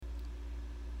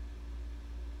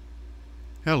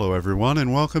Hello, everyone,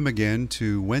 and welcome again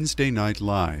to Wednesday Night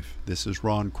Live. This is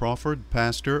Ron Crawford,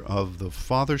 pastor of the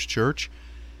Father's Church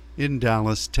in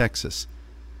Dallas, Texas.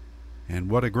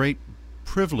 And what a great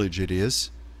privilege it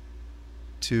is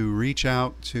to reach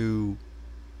out to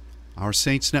our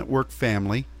Saints Network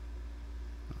family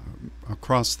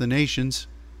across the nations.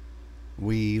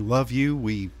 We love you,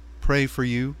 we pray for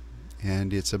you,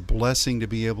 and it's a blessing to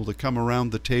be able to come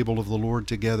around the table of the Lord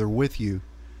together with you.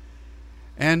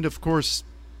 And, of course,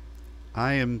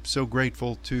 I am so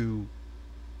grateful to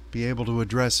be able to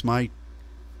address my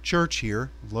church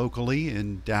here locally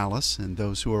in Dallas and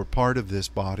those who are part of this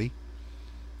body.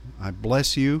 I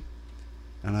bless you,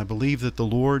 and I believe that the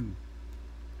Lord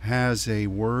has a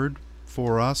word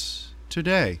for us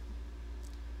today.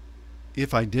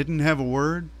 If I didn't have a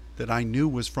word that I knew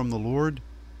was from the Lord,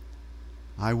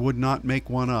 I would not make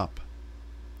one up.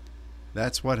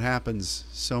 That's what happens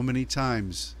so many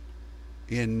times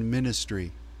in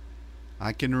ministry.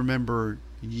 I can remember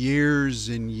years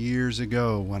and years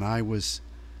ago when I was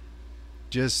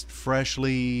just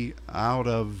freshly out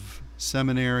of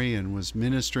seminary and was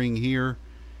ministering here.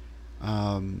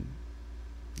 I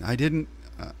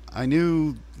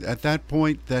knew at that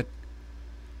point that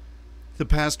the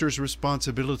pastor's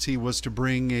responsibility was to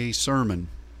bring a sermon,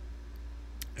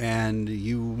 and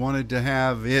you wanted to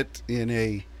have it in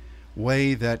a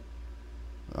way that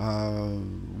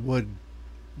would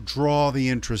draw the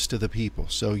interest of the people.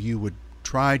 So you would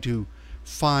try to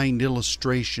find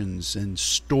illustrations and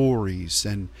stories,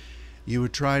 and you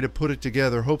would try to put it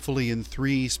together, hopefully in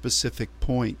 3 specific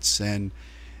points. And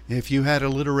if you had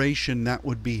alliteration, that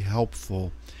would be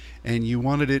helpful. And you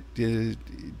wanted it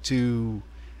to,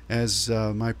 as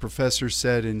my professor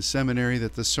said in seminary,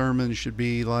 that the sermon should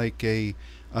be like a,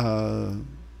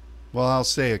 I'll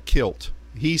say a kilt.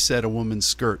 He said a woman's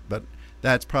skirt, but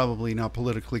that's probably not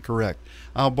politically correct.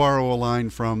 I'll borrow a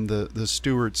line from the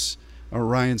Stewart's, or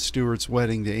Ryan Stewart's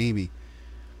wedding to Amy.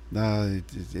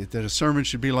 That a sermon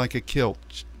should be like a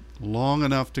kilt, long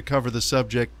enough to cover the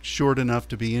subject, short enough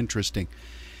to be interesting.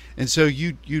 And so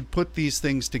you'd put these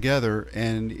things together,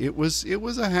 and it was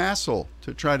a hassle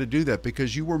to try to do that,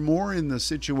 because you were more in the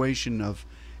situation of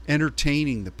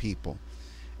entertaining the people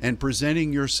and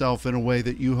presenting yourself in a way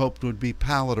that you hoped would be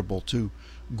palatable to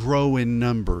grow in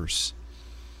numbers.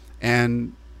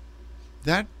 And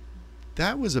that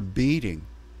was a beating.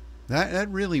 That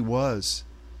really was.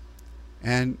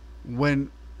 And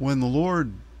when the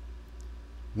Lord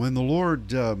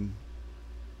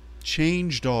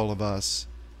changed all of us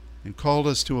and called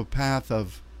us to a path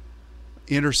of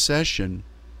intercession,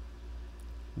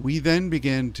 we then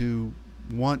began to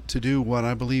want to do what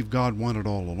I believe God wanted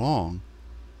all along,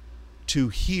 to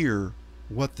hear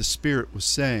what the Spirit was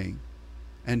saying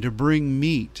and to bring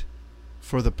meat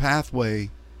for the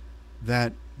pathway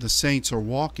that the saints are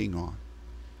walking on.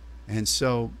 And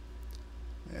so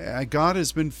God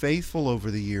has been faithful over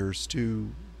the years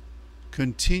to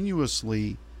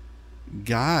continuously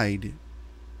guide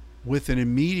with an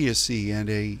immediacy and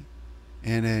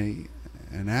an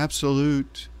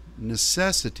absolute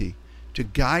necessity to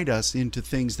guide us into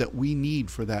things that we need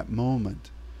for that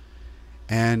moment.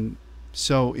 And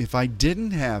so if I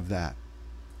didn't have that,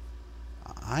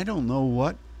 I don't know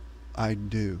what I'd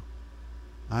do.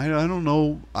 I don't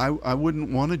know. I wouldn't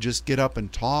want to just get up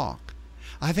and talk.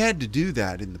 I've had to do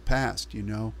that in the past,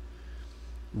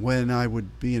 when I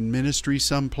would be in ministry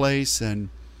someplace and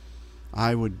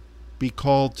I would be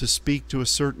called to speak to a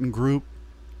certain group,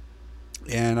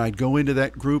 and I'd go into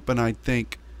that group and I'd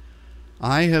think,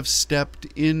 I have stepped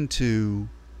into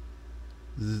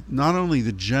not only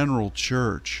the general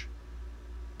church,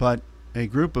 but a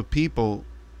group of people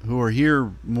who are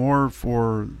here more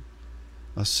for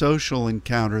a social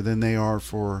encounter than they are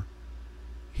for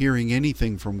hearing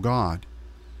anything from God.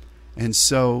 And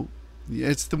so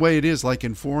it's the way it is, like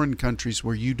in foreign countries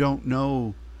where you don't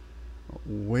know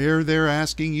where they're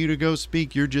asking you to go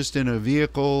speak. You're just in a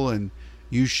vehicle and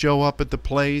you show up at the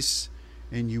place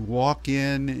and you walk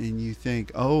in and you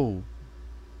think, oh,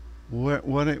 what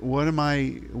am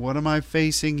I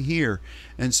facing here?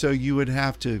 And so you would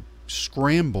have to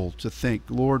scramble to think,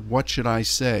 Lord, what should I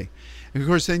say? And of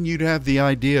course, then you'd have the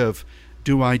idea of,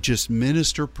 do I just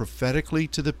minister prophetically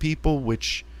to the people,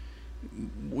 which,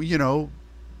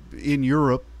 in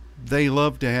Europe, they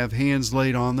love to have hands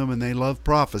laid on them and they love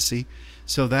prophecy.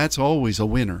 So that's always a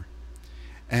winner.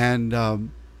 And,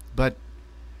 but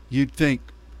you'd think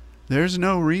there's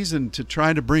no reason to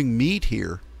try to bring meat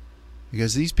here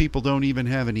because these people don't even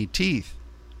have any teeth.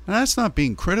 Now, that's not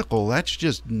being critical. That's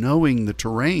just knowing the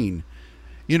terrain.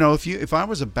 If I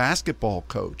was a basketball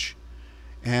coach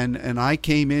and I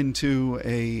came into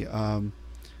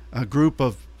a group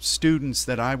of students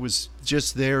that I was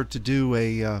just there to do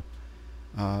a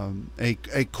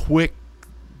quick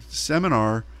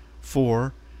seminar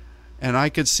for, and I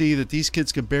could see that these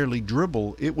kids could barely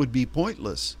dribble, it would be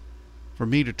pointless for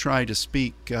me to try to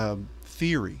speak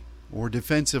theory or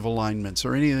defensive alignments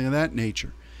or anything of that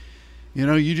nature. You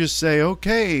know, you just say,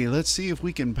 okay, let's see if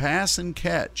we can pass and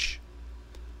catch.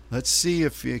 Let's see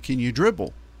if can you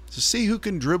dribble. To see who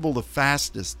can dribble the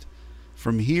fastest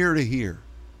from here to here.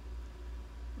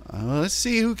 Let's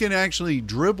see who can actually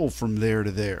dribble from there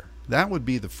to there. That would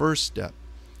be the first step.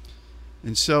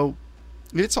 And so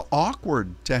it's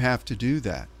awkward to have to do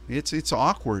that. It's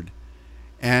awkward.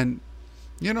 And,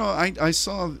 you know, I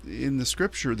saw in the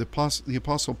scripture the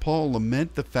Apostle Paul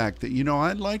lament the fact that, you know,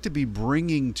 I'd like to be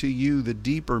bringing to you the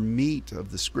deeper meat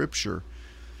of the scripture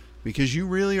because you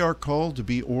really are called to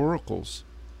be oracles.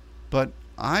 But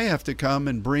I have to come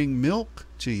and bring milk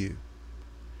to you.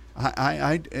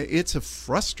 It's a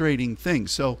frustrating thing.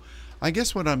 So I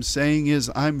guess what I'm saying is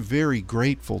I'm very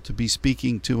grateful to be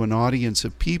speaking to an audience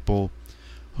of people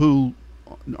who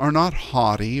are not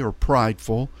haughty or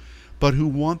prideful, but who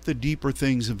want the deeper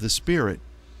things of the Spirit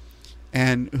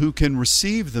and who can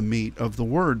receive the meat of the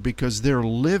Word because they're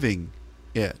living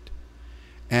it.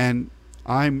 And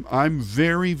I'm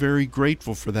very, very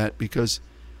grateful for that because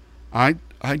I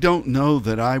don't know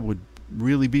that I would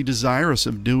really be desirous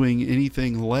of doing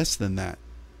anything less than that.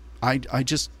 I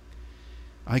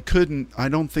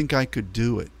don't think I could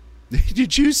do it.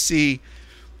 Did you see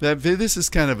that? This is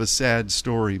kind of a sad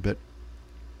story, but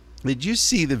did you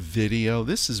see the video?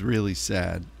 This is really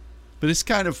sad, but it's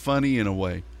kind of funny in a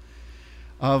way,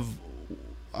 of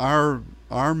our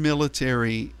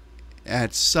military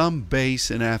at some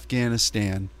base in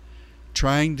Afghanistan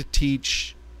trying to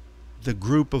teach the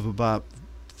group of about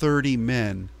 30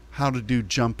 men how to do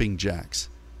jumping jacks.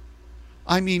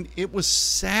 I mean, it was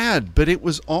sad, but it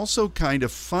was also kind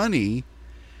of funny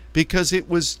because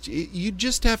you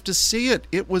just have to see it.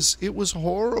 It was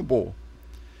horrible.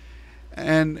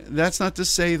 And that's not to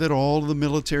say that all of the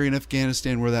military in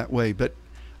Afghanistan were that way, but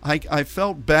I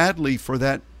felt badly for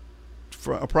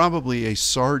probably a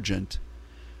sergeant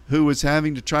who was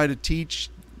having to try to teach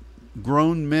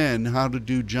grown men how to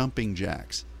do jumping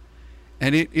jacks.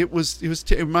 And it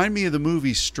reminded me of the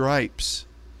movie Stripes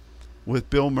with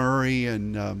Bill Murray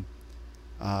and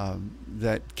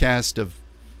that cast of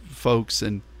folks,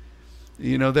 and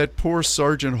you know, that poor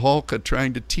Sergeant Hulka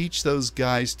trying to teach those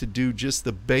guys to do just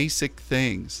the basic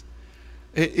things.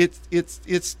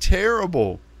 It's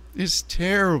terrible. It's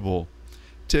terrible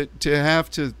to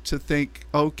have to think,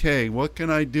 okay, what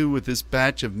can I do with this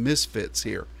batch of misfits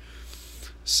here?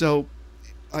 So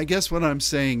I guess what I'm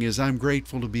saying is I'm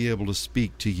grateful to be able to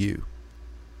speak to you.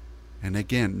 And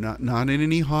again, not in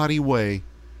any haughty way,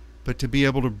 but to be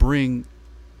able to bring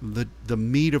the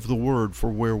meat of the word for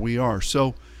where we are.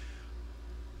 So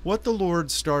what the Lord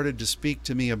started to speak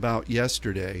to me about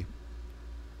yesterday,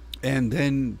 and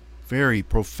then very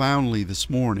profoundly this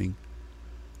morning,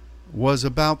 was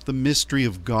about the mystery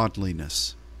of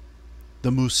godliness, the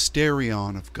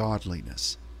mysterion of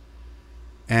godliness.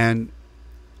 And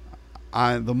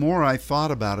the more I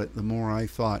thought about it, the more I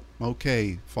thought,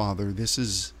 okay, Father, this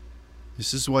is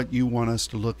what you want us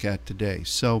to look at today.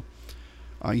 So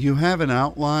you have an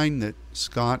outline that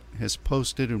Scott has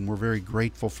posted, and we're very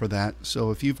grateful for that.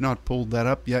 So if you've not pulled that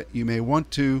up yet, you may want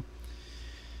to.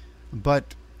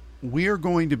 But we are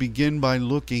going to begin by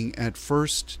looking at 1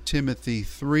 Timothy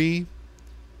 3,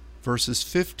 verses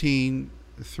 15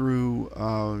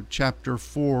 through chapter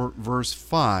 4, verse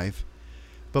 5.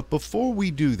 But before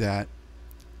we do that,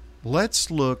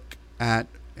 let's look at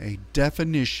a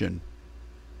definition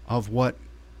of what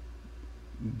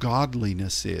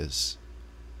godliness is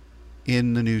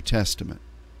in the New Testament.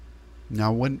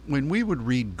 Now, when we would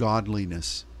read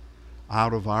godliness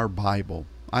out of our Bible,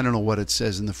 I don't know what it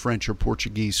says in the French or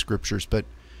Portuguese scriptures, but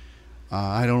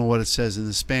I don't know what it says in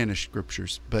the Spanish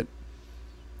scriptures, but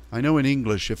I know in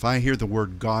English, if I hear the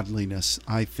word godliness,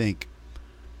 I think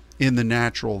in the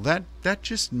natural, that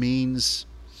just means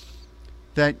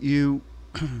that you're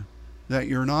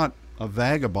not a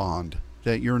vagabond,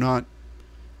 that you're not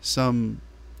some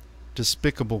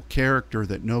despicable character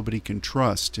that nobody can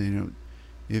trust. You know,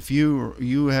 if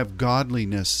you have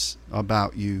godliness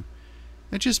about you,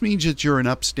 it just means that you're an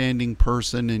upstanding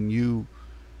person and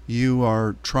you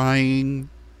are trying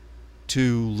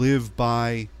to live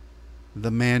by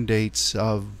the mandates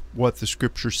of what the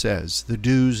scripture says, the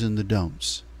do's and the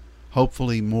don'ts.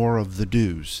 Hopefully more of the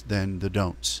do's than the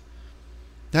don'ts.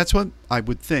 That's what I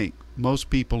would think most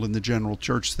people in the general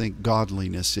church think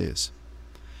godliness is.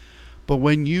 But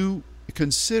when you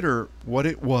consider what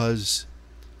it was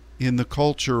in the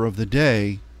culture of the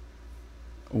day,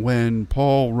 when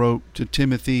Paul wrote to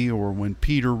Timothy, or when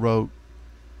Peter wrote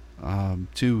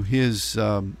to his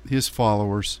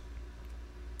followers,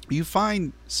 you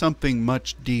find something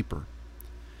much deeper.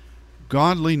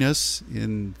 Godliness,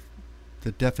 in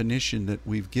the definition that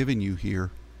we've given you here,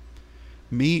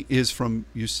 is from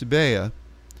eusebeia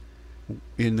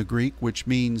in the Greek, which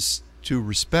means to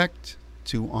respect,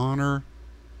 to honor,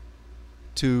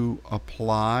 to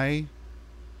apply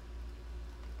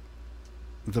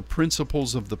the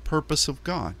principles of the purpose of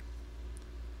God.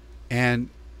 And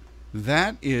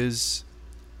that is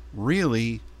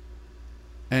really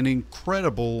an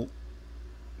incredible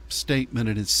statement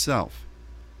in itself.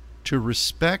 To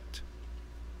respect,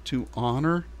 to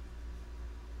honor,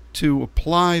 to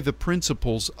apply the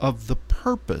principles of the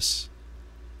purpose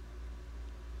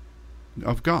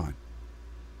of God.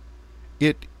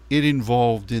 It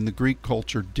involved, in the Greek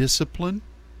culture, discipline.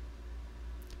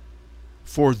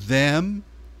 For them,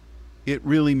 it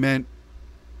really meant,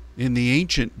 in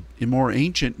more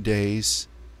ancient days,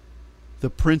 the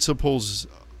principles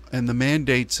and the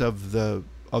mandates of the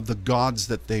gods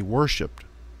that they worshipped.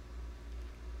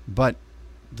 But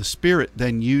the Spirit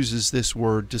then uses this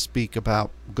word to speak about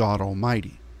God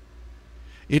Almighty.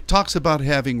 It talks about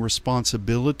having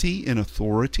responsibility and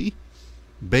authority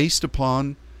based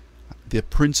upon the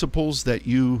principles that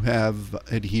you have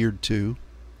adhered to.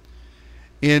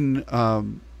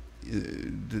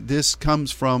 This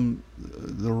comes from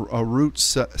a root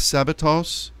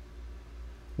sabatos,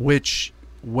 which,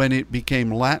 when it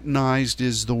became Latinized,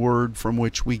 is the word from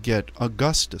which we get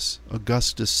Augustus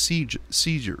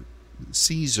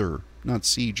Caesar, not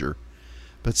Caesar,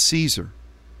 but Caesar.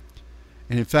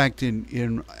 And in fact,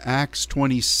 in Acts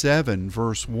 27,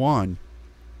 verse 1,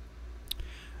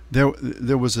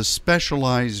 there was a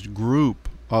specialized group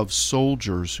of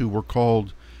soldiers who were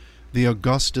called the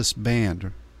Augustus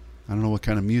Band. I don't know what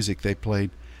kind of music they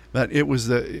played, but it was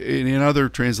in other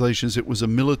translations, it was a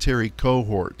military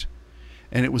cohort.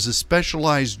 And it was a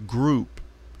specialized group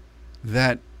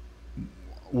that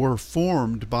were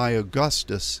formed by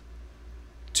Augustus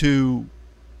to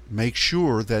make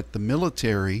sure that the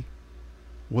military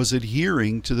was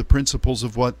adhering to the principles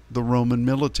of what the Roman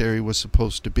military was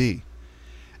supposed to be,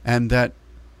 and that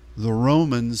the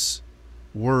Romans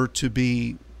were to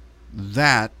be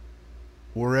that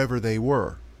wherever they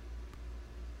were.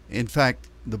 In fact,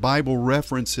 the Bible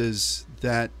references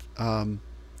that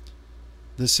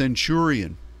the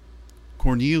centurion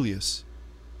Cornelius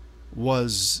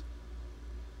was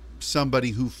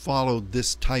somebody who followed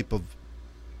this type of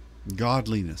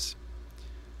godliness.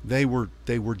 They were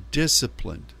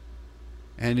disciplined.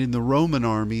 And in the Roman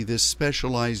army, this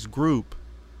specialized group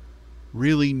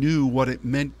really knew what it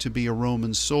meant to be a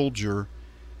Roman soldier,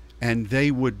 and they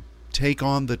would take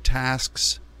on the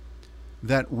tasks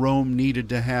that Rome needed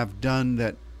to have done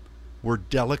that were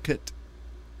delicate,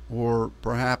 or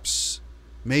perhaps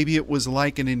maybe it was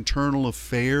like an internal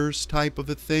affairs type of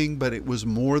a thing, but it was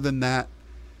more than that.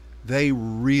 They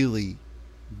really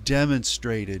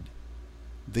demonstrated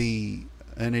an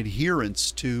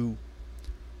adherence to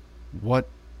what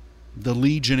the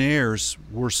legionnaires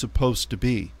were supposed to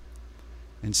be.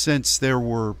 And since there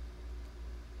were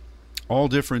all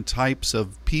different types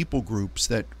of people groups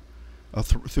that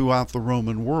throughout the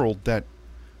Roman world that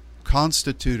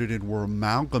constituted and were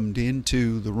amalgamated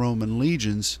into the Roman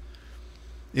legions,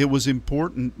 it was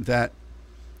important that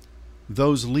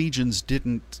those legions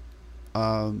didn't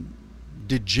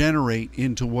degenerate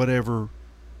into whatever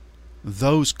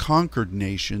those conquered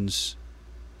nations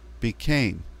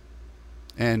became.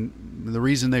 And the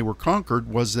reason they were conquered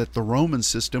was that the Roman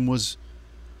system was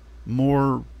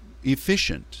more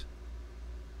efficient.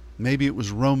 Maybe it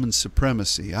was Roman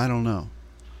supremacy, I don't know.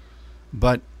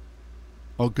 But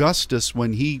Augustus,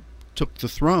 when he took the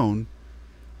throne,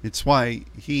 it's why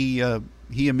he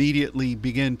immediately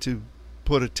began to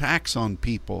put a tax on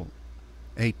people,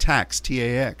 a tax,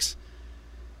 T-A-X.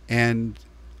 And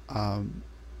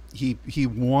he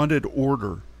wanted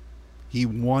order. He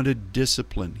wanted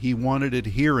discipline. He wanted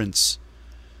adherence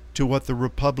to what the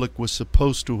Republic was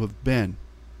supposed to have been.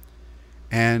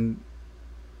 And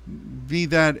be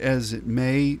that as it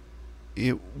may,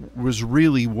 it was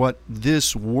really what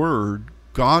this word,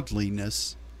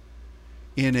 godliness,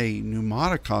 in a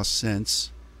pneumatikos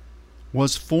sense,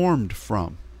 was formed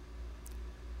from.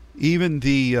 Even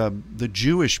the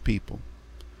Jewish people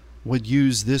would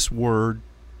use this word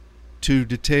to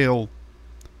detail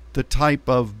the type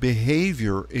of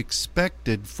behavior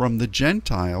expected from the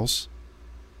Gentiles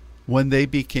when they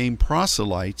became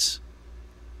proselytes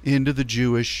into the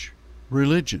Jewish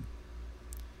religion.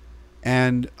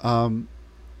 And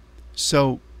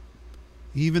so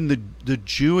Even the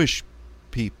Jewish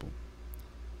people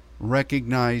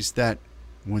recognized that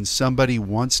when somebody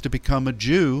wants to become a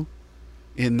Jew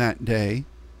in that day,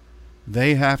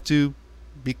 they have to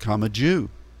become a Jew.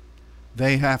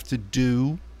 They have to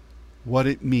do what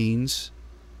it means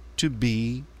to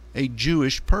be a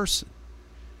Jewish person.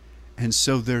 And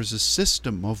so there's a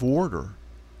system of order.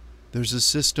 There's a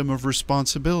system of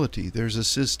responsibility. There's a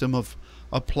system of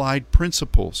applied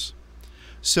principles.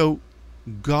 So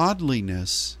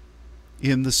godliness,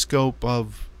 in the scope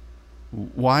of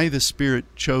why the Spirit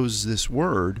chose this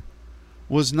word,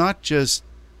 was not just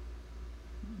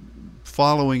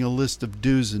following a list of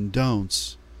do's and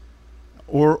don'ts,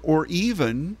 or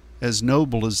even, as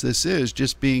noble as this is,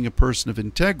 just being a person of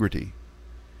integrity.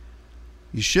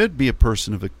 You should be a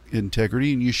person of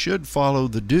integrity, and you should follow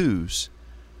the do's.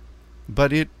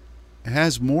 But it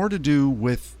has more to do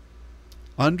with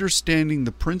understanding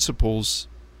the principles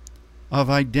of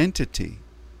identity,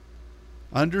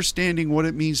 understanding what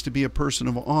it means to be a person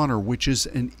of honor, which is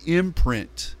an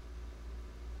imprint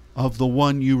of the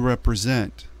one you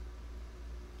represent.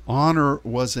 Honor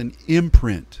was an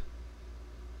imprint.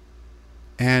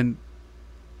 And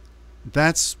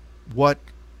that's what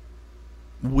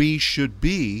we should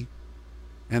be,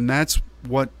 and that's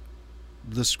what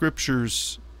the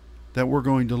scriptures that we're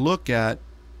going to look at,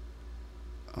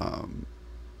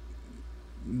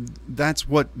 that's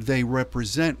what they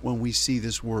represent when we see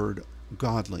this word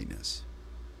godliness.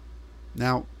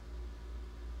 Now,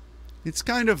 it's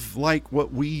kind of like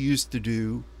what we used to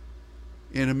do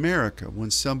in America.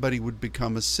 When somebody would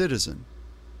become a citizen,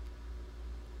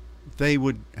 they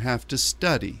would have to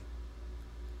study.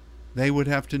 They would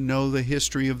have to know the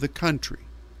history of the country.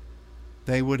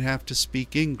 They would have to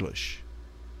speak English.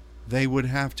 They would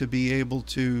have to be able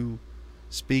to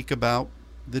speak about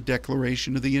the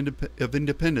Declaration of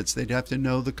Independence. They'd have to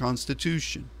know the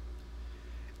Constitution.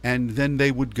 And then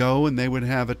they would go and they would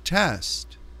have a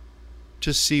test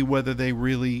to see whether they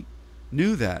really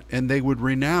knew that. And they would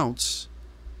renounce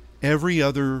every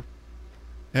other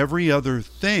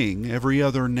thing, every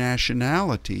other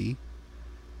nationality,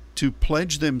 to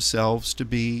pledge themselves to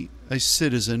be a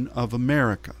citizen of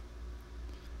America.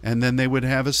 And then they would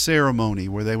have a ceremony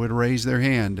where they would raise their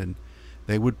hand and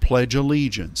they would pledge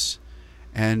allegiance,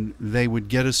 and they would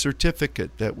get a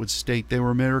certificate that would state they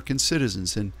were American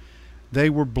citizens, and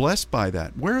they were blessed by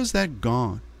that. Where has that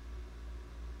gone?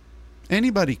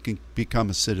 Anybody can become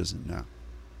a citizen now.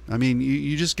 I mean,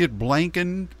 you just get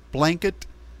blanket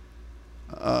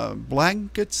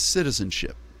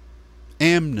citizenship,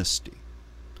 amnesty.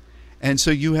 And so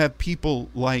you have people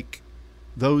like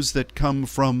those that come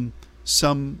from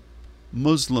some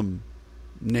Muslim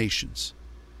nations,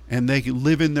 and they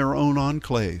live in their own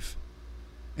enclave,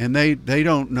 and they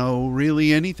don't know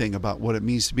really anything about what it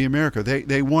means to be America.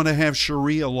 They want to have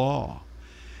Sharia law,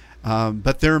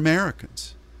 but they're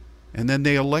Americans. And then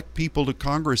they elect people to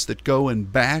Congress that go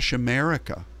and bash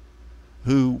America,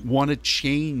 who want to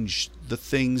change the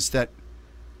things that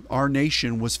our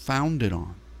nation was founded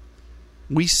on.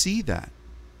 We see that.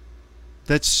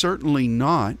 That's certainly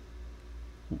not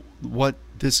what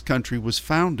this country was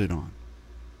founded on.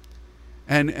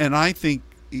 And I think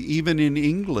even in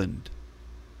England,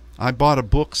 I bought a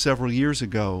book several years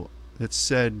ago that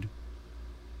said,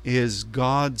 "Is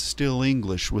God Still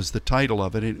English?" was the title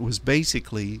of it. It was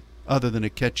basically, other than a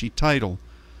catchy title,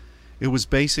 it was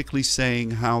basically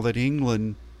saying how that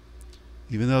England,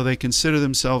 even though they consider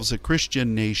themselves a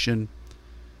Christian nation,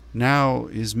 now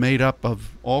is made up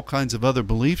of all kinds of other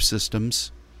belief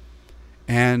systems,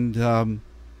 and many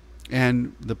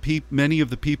of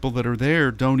the people that are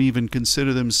there don't even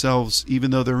consider themselves,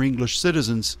 even though they're English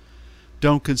citizens,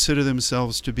 don't consider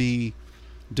themselves to be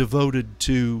devoted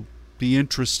to the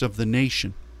interests of the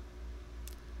nation.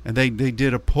 And they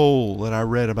did a poll that I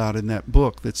read about in that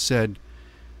book that said,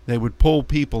 they would poll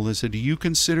people. They said, do you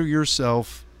consider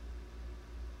yourself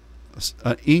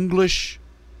English,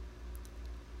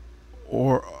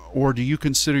 or do you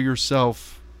consider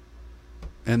yourself,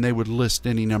 and they would list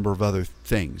any number of other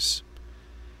things.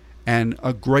 And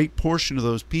a great portion of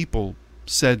those people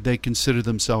said they consider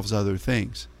themselves other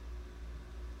things.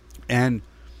 And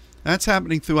that's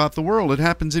happening throughout the world. It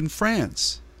happens in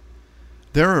France.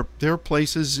 There are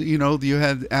places, you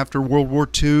had after World War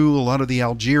II, a lot of the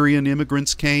Algerian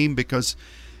immigrants came because,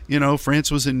 France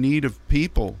was in need of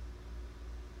people.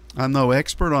 I'm no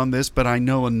expert on this, but I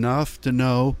know enough to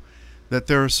know that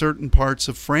there are certain parts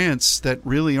of France that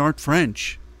really aren't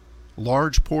French.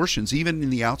 Large portions, even in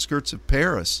the outskirts of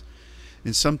Paris.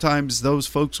 And sometimes those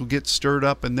folks will get stirred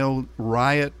up and they'll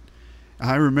riot.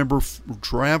 I remember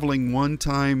traveling one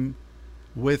time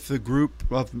with the group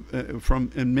of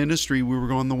from in ministry. We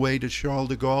were on the way to Charles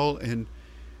de Gaulle, and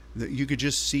you could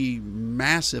just see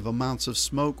massive amounts of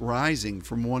smoke rising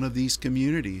from one of these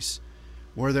communities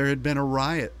where there had been a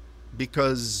riot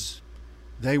because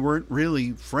they weren't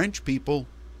really French people.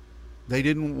 They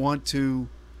didn't want to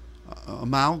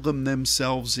amalgam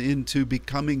themselves into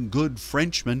becoming good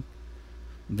Frenchmen.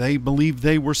 They believed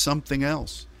they were something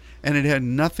else. And it had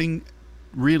nothing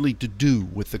really to do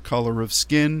with the color of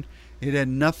skin. It had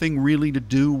nothing really to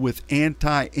do with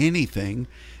anti-anything.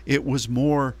 It was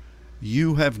more,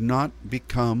 you have not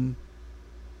become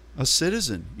a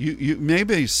citizen. You may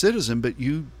be a citizen, but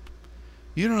you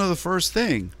don't know the first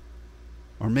thing.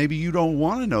 Or maybe you don't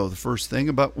want to know the first thing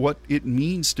about what it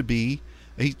means to be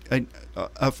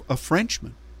a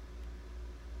Frenchman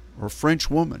or a French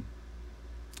woman.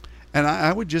 And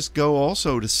I would just go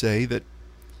also to say that,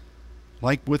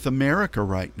 like with America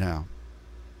right now,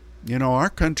 our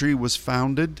country was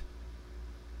founded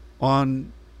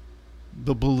on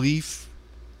the belief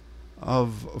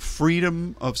of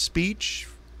freedom of speech,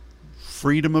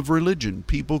 freedom of religion.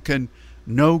 People can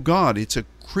know God. It's a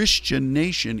Christian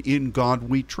nation. In God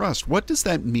we trust. What does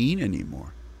that mean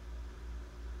anymore?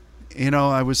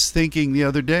 I was thinking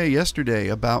yesterday,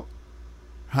 about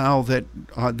how that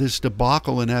this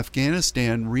debacle in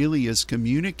Afghanistan really is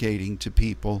communicating to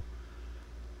people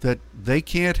that they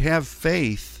can't have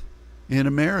faith in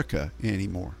America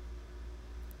anymore,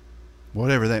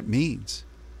 whatever that means.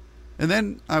 And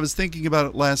then I was thinking about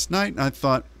it last night, and I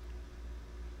thought,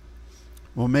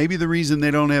 well, maybe the reason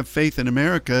they don't have faith in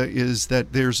America is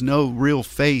that there's no real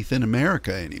faith in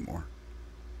America anymore.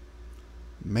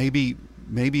 Maybe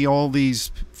all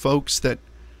these folks that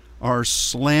are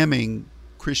slamming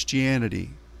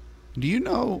Christianity, do you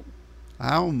know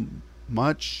how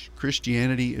much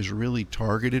Christianity is really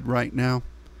targeted right now?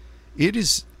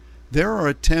 There are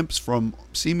attempts from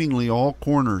seemingly all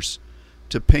corners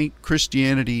to paint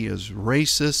Christianity as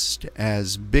racist,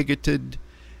 as bigoted,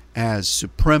 as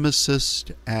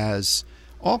supremacist, as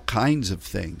all kinds of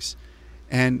things,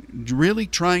 and really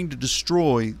trying to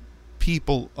destroy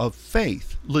people of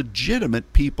faith,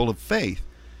 legitimate people of faith.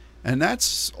 And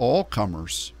that's all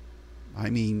comers. I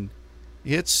mean,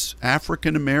 it's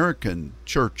African American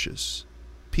churches,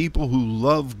 people who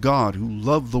love God, who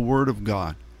love the Word of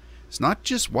God. It's not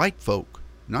just white folk,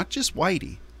 not just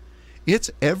whitey. It's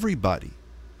everybody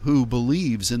who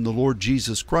believes in the Lord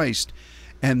Jesus Christ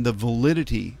and the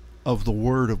validity of the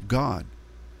Word of God.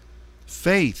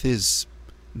 Faith is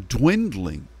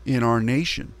dwindling in our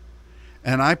nation.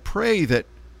 And I pray that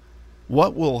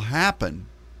what will happen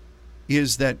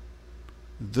is that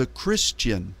the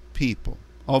Christian people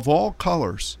of all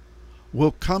colors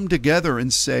will come together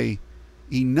and say,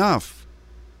 enough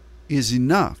is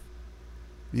enough.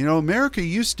 America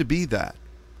used to be that.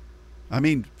 I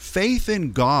mean, faith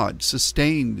in God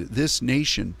sustained this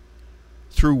nation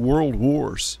through world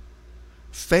wars.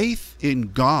 Faith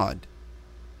in God,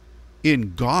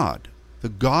 the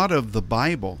God of the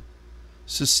Bible,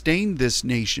 sustained this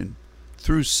nation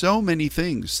through so many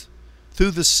things.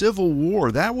 Through the Civil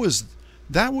War, that was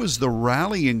the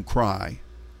rallying cry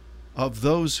of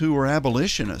those who were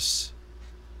abolitionists.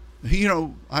 I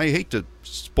hate to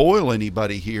spoil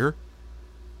anybody here,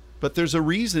 but there's a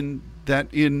reason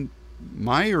that in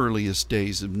my earliest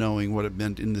days of knowing what it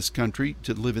meant in this country,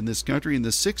 to live in this country, in the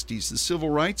 60s, the Civil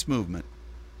Rights Movement.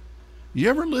 You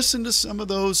ever listen to some of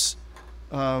those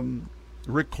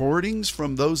recordings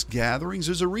from those gatherings?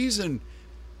 There's a reason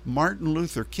Martin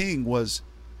Luther King was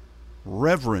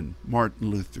Reverend Martin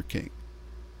Luther King.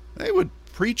 They would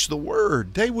preach the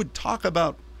Word. They would talk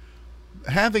about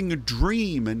having a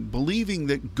dream and believing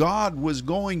that God was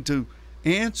going to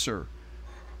answer.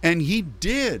 And He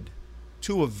did,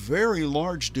 to a very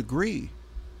large degree.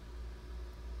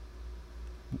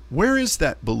 Where is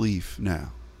that belief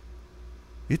now?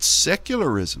 It's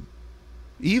secularism.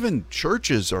 Even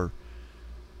churches are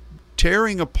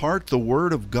tearing apart the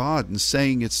Word of God and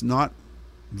saying it's not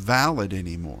valid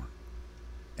anymore.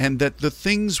 And that the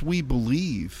things we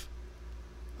believe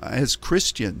as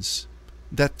Christians,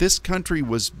 that this country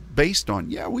was based on,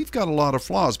 yeah, we've got a lot of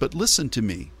flaws, but listen to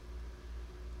me.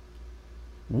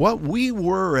 What we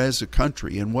were as a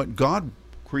country and what God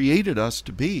created us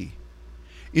to be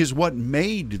is what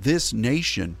made this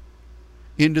nation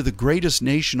into the greatest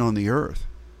nation on the earth.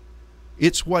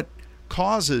 It's what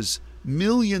causes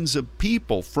millions of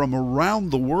people from around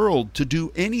the world to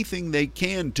do anything they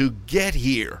can to get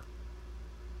here.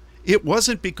 It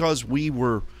wasn't because we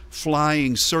were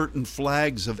flying certain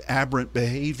flags of aberrant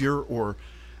behavior or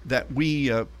that we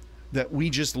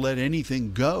just let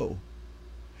anything go.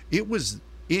 It was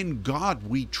in God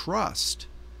we trust.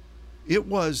 It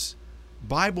was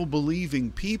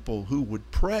Bible-believing people who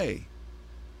would pray.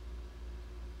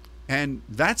 And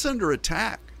that's under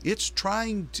attack.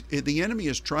 The enemy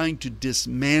is trying to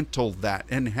dismantle that,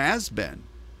 and has been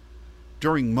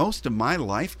during most of my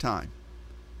lifetime.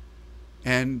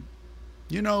 And,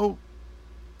 I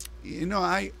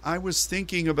was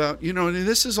thinking about, and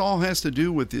this all has to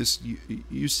do with this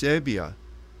eusebia,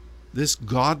 this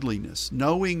godliness,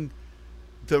 knowing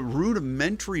the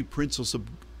rudimentary principles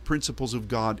of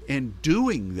God and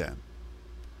doing them,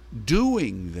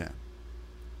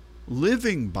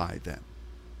 living by them.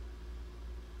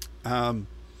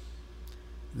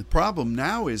 The problem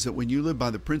now is that when you live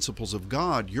by the principles of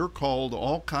God, you're called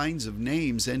all kinds of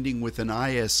names ending with an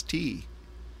IST.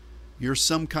 You're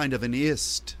some kind of an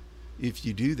ist if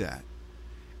you do that.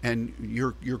 And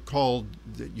you're called,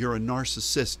 you're a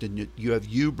narcissist, and you have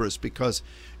hubris because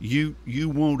you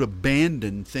won't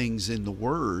abandon things in the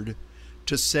Word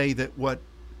to say that what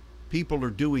people are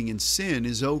doing in sin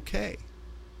is okay.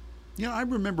 I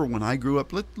remember when I grew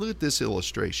up, look at this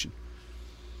illustration.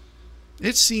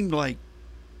 It seemed like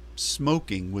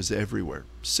smoking was everywhere.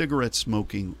 Cigarette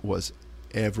smoking was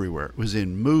everywhere. It was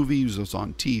in movies, it was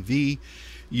on TV.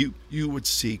 You would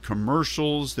see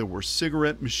commercials. There were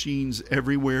cigarette machines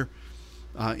everywhere.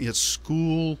 At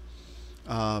school,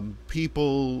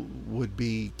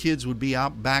 kids would be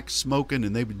out back smoking,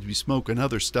 and they would be smoking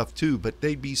other stuff too, but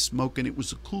they'd be smoking. It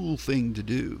was a cool thing to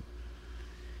do.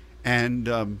 And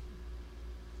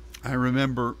I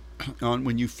remember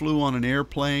when you flew on an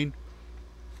airplane,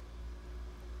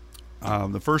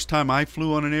 the first time I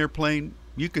flew on an airplane,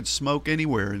 you could smoke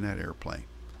anywhere in that airplane.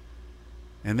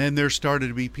 And then there started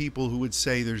to be people who would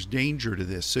say there's danger to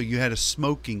this. So you had a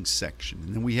smoking section.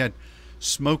 And then we had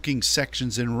smoking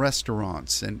sections in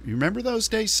restaurants. And you remember those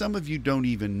days? Some of you don't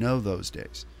even know those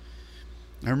days.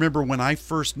 I remember when I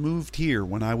first moved here,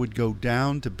 when I would go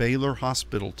down to Baylor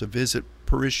Hospital to visit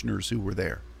parishioners who were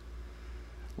there.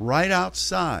 Right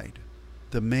outside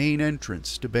the main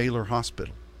entrance to Baylor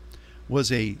Hospital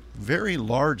was a very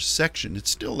large section.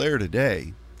 It's still there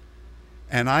today.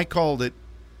 And I called it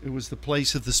was the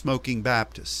place of the smoking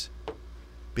Baptists,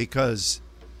 because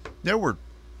there were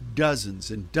dozens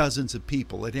and dozens of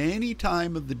people at any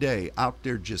time of the day out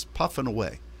there just puffing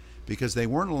away because they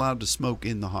weren't allowed to smoke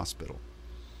in the hospital.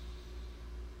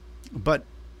 But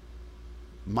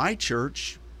my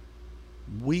church,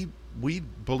 we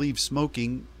believe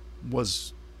smoking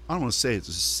was, I don't want to say it's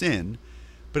a sin,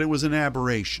 but it was an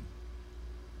aberration.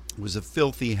 It was a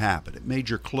filthy habit. It made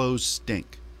your clothes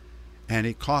stink. And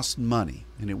it cost money.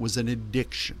 And it was an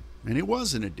addiction. And it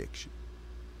was an addiction.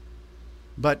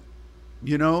 But,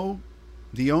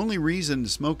 the only reason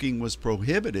smoking was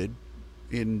prohibited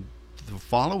in the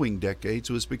following decades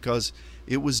was because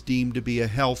it was deemed to be a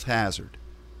health hazard.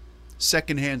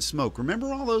 Secondhand smoke.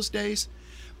 Remember all those days?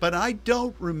 But I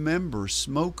don't remember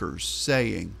smokers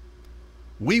saying,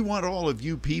 we want all of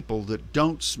you people that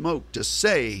don't smoke to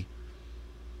say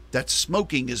that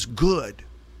smoking is good.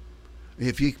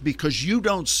 Because you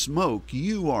don't smoke,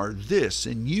 you are this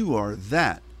and you are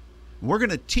that. We're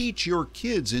going to teach your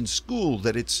kids in school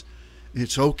that it's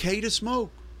okay to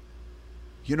smoke.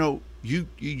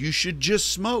 You should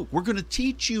just smoke. We're going to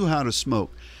teach you how to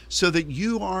smoke so that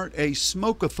you aren't a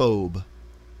smokophobe.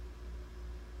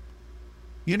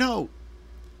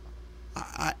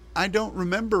 I don't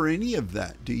remember any of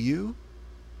that. Do you?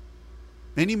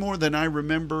 Any more than I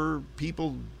remember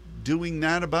people doing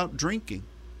that about drinking.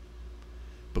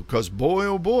 Because boy,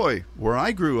 oh boy, where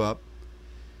I grew up,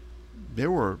 there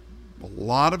were a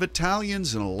lot of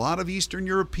Italians and a lot of Eastern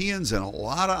Europeans and a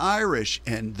lot of Irish,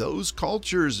 and those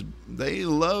cultures, they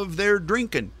love their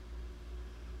drinking.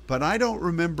 But I don't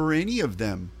remember any of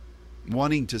them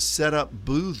wanting to set up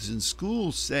booths in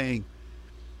schools saying,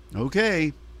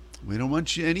 okay, we don't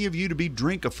want any of you to be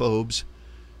drinkophobes,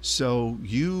 so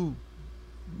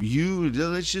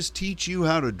let's just teach you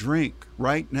how to drink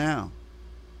right now.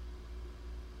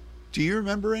 Do you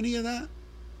remember any of that?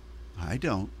 I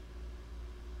don't.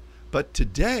 But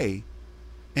today,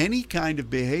 any kind of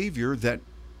behavior that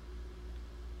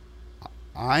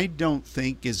I don't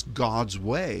think is God's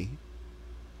way,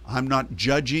 I'm not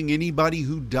judging anybody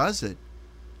who does it,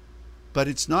 but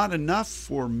it's not enough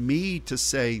for me to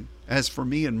say, as for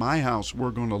me and my house,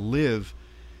 we're going to live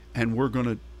and we're going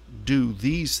to do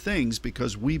these things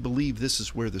because we believe this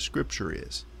is where the Scripture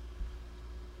is.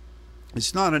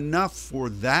 It's not enough for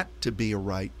that to be a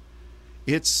right.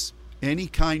 It's any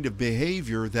kind of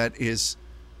behavior that is,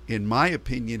 in my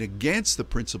opinion, against the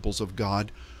principles of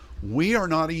God. We are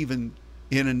not even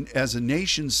as a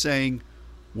nation saying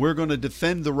we're going to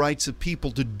defend the rights of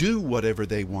people to do whatever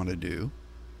they want to do.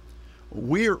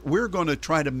 we're going to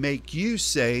try to make you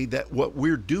say that what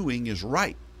we're doing is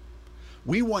right.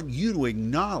 We want you to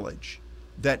acknowledge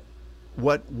that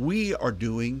what we are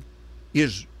doing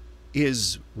is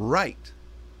right.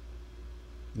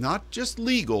 Not just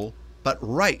legal, but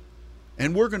right.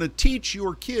 And we're going to teach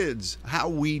your kids how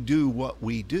we do what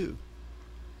we do.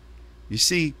 You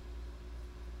see,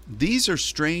 these are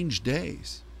strange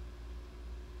days.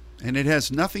 And it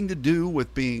has nothing to do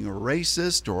with being a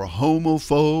racist or a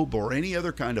homophobe or any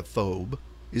other kind of phobe,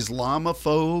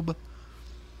 Islamophobe.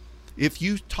 If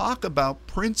you talk about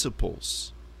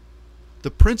principles,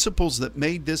 the principles that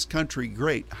made this country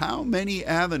great, how many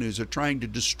avenues are trying to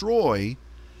destroy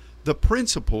the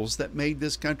principles that made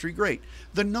this country great?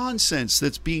 The nonsense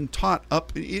that's being taught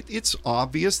up, it's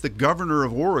obvious. The governor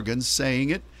of Oregon's saying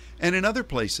it, and in other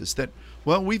places, that,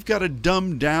 well, we've got to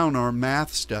dumb down our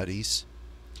math studies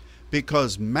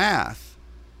because math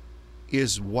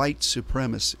is white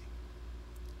supremacy.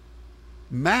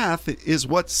 Math is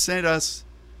what sent us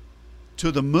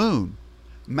to the moon.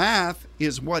 Math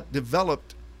is what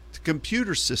developed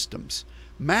computer systems.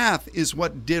 Math is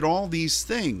what did all these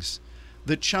things.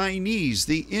 The Chinese,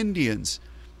 the Indians,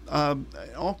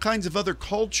 all kinds of other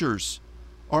cultures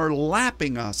are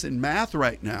lapping us in math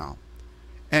right now.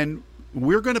 And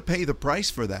we're going to pay the price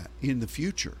for that in the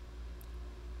future.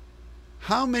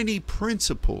 How many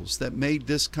principles that made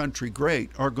this country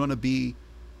great are going to be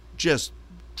just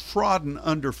trodden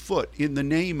underfoot in the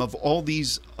name of all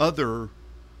these other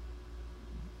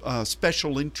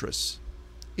special interests?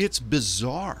 It's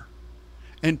bizarre.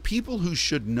 And people who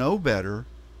should know better,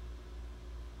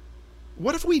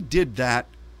 what if we did that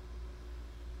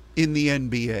in the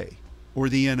NBA or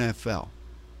the NFL?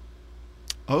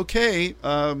 Okay,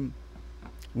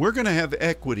 we're going to have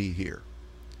equity here.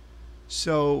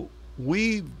 So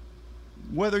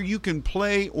whether you can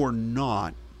play or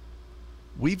not,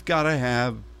 we've got to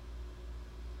have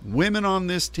women on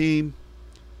this team.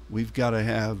 We've got to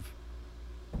have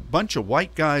a bunch of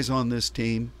white guys on this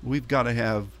team. We've got to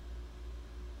have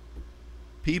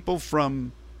people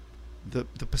from the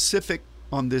Pacific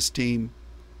on this team.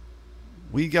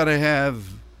 We got to have...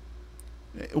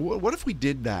 What if we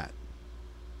did that?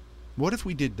 What if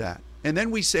we did that? And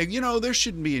then we say, there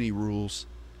shouldn't be any rules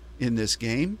in this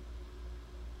game.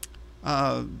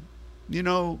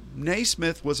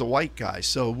 Naismith was a white guy,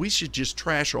 so we should just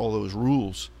trash all those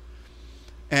rules.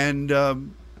 And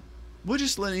we'll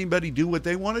just let anybody do what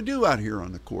they want to do out here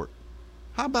on the court.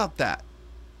 How about that?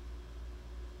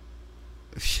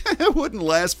 It wouldn't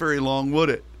last very long, would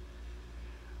it?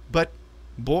 But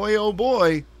boy, oh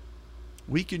boy,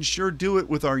 we can sure do it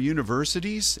with our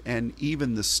universities and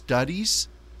even the studies.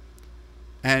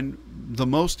 And the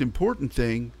most important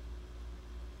thing,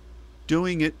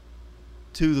 doing it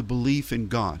to the belief in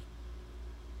God.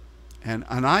 And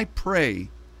I pray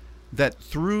that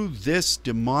through this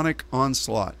demonic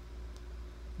onslaught,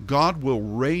 God will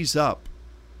raise up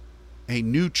a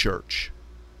new church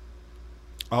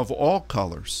of all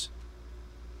colors,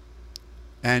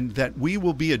 and that we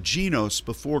will be a genos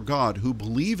before God who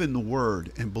believe in the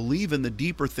Word and believe in the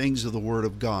deeper things of the Word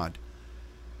of God.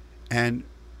 And,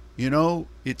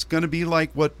 it's going to be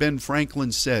like what Ben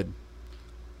Franklin said,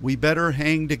 we better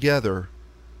hang together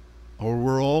or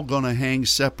we're all going to hang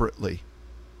separately.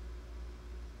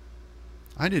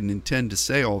 I didn't intend to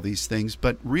say all these things,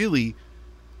 but really,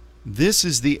 this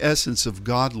is the essence of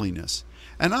godliness.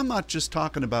 And I'm not just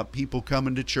talking about people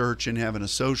coming to church and having a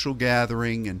social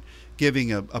gathering and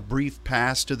giving a brief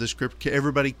pass to the scripture,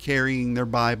 everybody carrying their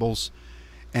Bibles.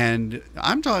 And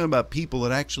I'm talking about people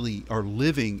that actually are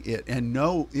living it and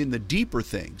know in the deeper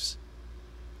things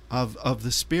of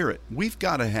the Spirit. We've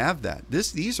got to have that.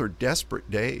 These are desperate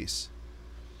days.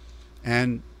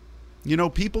 And,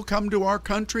 people come to our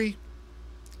country.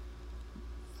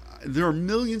 There are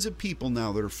millions of people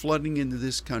now that are flooding into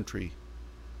this country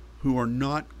who are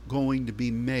not going to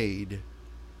be made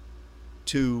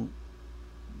to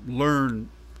learn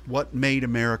what made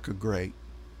America great,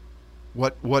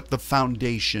 what the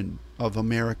foundation of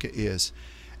America is,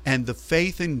 and the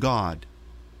faith in God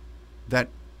that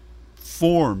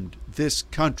formed this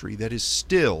country, that is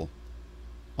still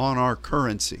on our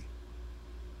currency,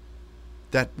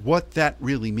 what that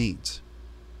really means.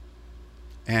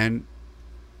 And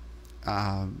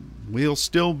we'll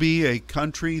still be a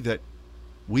country that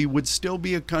we would still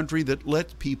be a country that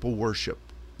lets people worship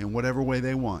in whatever way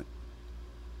they want.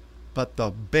 But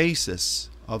the basis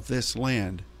of this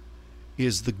land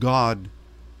is the God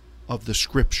of the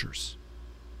Scriptures,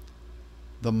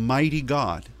 the mighty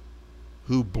God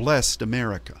who blessed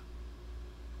America.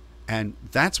 And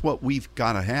that's what we've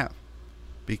got to have.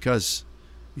 Because,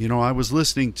 I was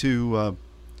listening to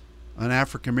an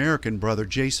African-American brother,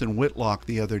 Jason Whitlock,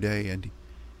 the other day, and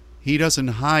he doesn't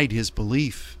hide his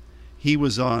belief. He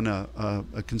was on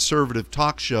a conservative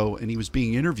talk show, and he was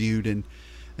being interviewed, and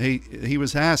he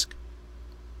was asked,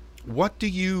 what do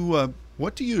you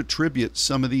attribute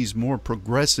some of these more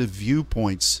progressive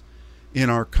viewpoints in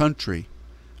our country?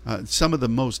 Some of the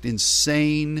most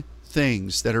insane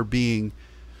things that are being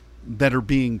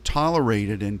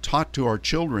tolerated and taught to our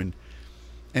children.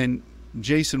 And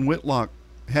Jason Whitlock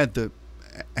had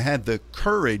the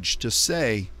courage to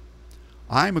say,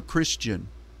 I'm a Christian.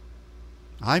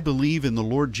 I believe in the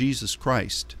Lord Jesus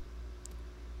Christ.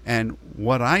 And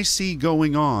what I see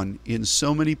going on in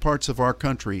so many parts of our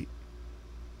country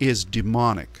is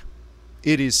demonic.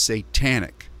 It is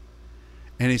satanic.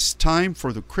 And it's time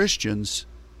for the Christians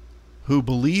who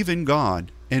believe in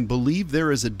God and believe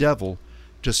there is a devil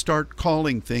to start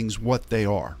calling things what they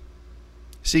are.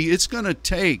 See, it's going to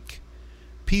take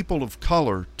people of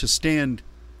color to stand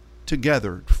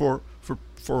together, for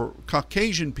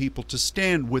Caucasian people to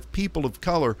stand with people of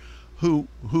color who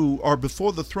are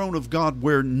before the throne of God,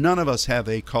 where none of us have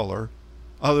a color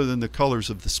other than the colors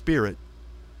of the Spirit,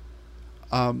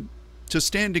 to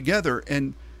stand together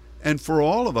and for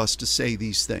all of us to say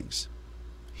these things.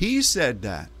 He said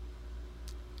that.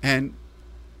 And,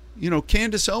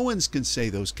 Candace Owens can say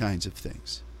those kinds of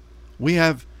things. We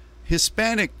have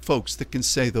Hispanic folks that can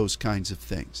say those kinds of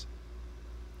things.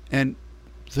 And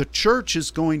the church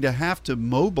is going to have to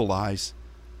mobilize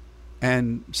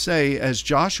and say, as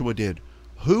Joshua did,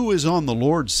 who is on the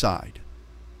Lord's side?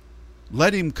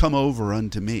 Let him come over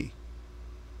unto me.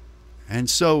 And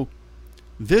so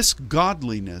this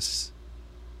godliness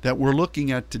that we're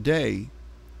looking at today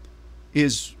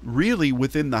is really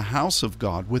within the house of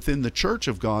God, within the church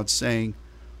of God, saying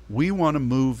we want to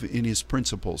move in his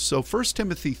principles. So 1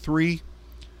 Timothy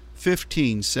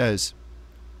 3:15 says,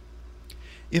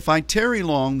 if I tarry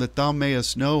long, that thou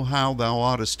mayest know how thou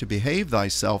oughtest to behave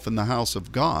thyself in the house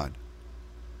of God,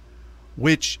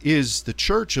 which is the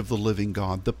church of the living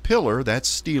God, the pillar,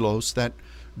 that's stelos, that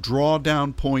draw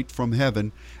down point from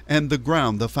heaven, and the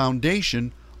ground, the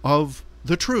foundation of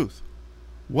the truth,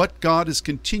 what God is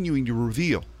continuing to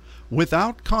reveal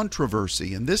without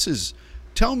controversy. And this is,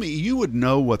 tell me, you would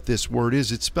know what this word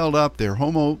is. It's spelled out there.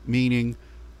 Homo meaning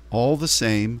all the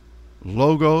same.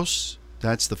 Logos,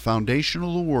 that's the foundation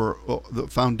of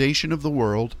the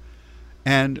world,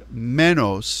 and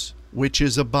menos, which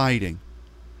is abiding.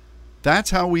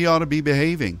 That's how we ought to be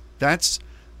behaving.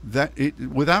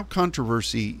 Without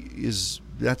controversy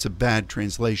that's a bad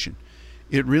translation.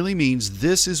 It really means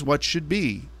this is what should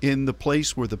be in the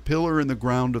place where the pillar and the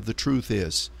ground of the truth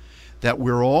is, that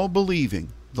we're all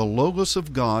believing the Logos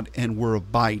of God and we're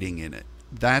abiding in it.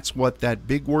 That's what that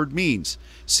big word means.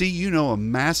 See, a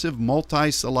massive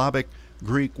multisyllabic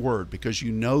Greek word because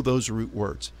you know those root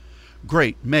words.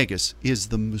 Great, megas, is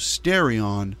the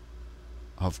mysterion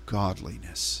of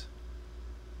godliness.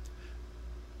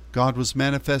 God was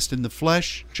manifest in the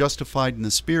flesh, justified in the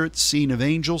Spirit, seen of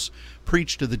angels,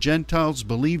 preached to the Gentiles,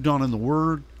 believed on in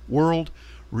the world,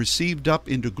 received up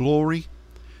into glory.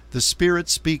 The Spirit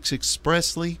speaks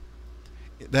expressly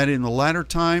that in the latter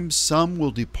times some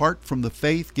will depart from the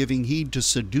faith, giving heed to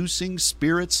seducing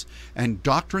spirits and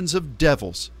doctrines of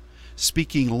devils,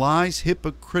 speaking lies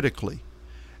hypocritically,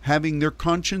 having their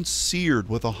conscience seared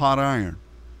with a hot iron,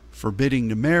 forbidding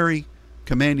to marry,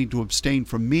 commanding to abstain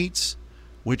from meats,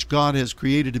 which God has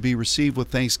created to be received with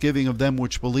thanksgiving of them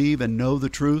which believe and know the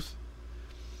truth.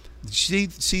 See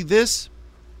this?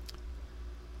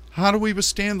 How do we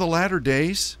withstand the latter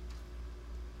days?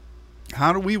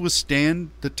 How do we withstand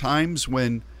the times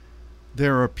when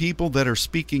there are people that are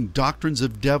speaking doctrines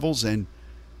of devils and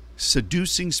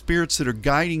seducing spirits that are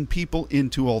guiding people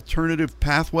into alternative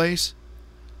pathways?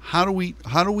 How do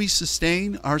we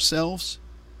sustain ourselves?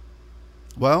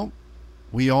 Well,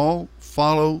 we all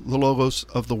follow the logos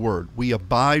of the word. We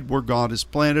abide where God has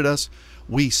planted us.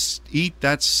 We eat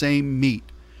that same meat.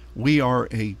 We are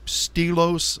a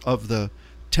stelos of the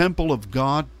temple of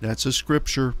God. That's a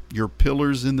scripture. Your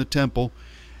pillars in the temple.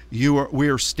 We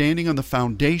are standing on the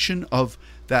foundation of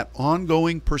that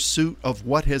ongoing pursuit of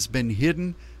what has been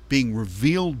hidden being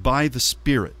revealed by the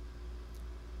Spirit.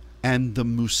 And the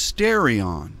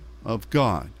mysterion of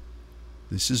God,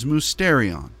 this is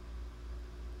mysterion,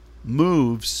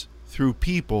 moves through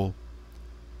people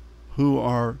who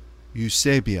are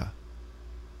eusebia,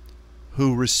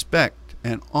 who respect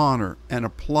and honor and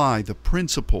apply the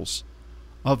principles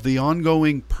of the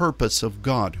ongoing purpose of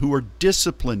God, who are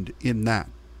disciplined in that,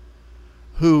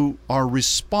 who are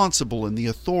responsible in the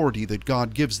authority that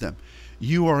God gives them.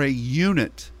 You are a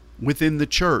unit within the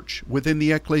church, within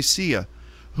the ecclesia,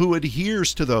 who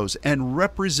adheres to those and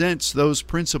represents those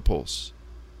principles.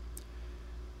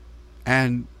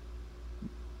 And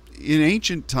in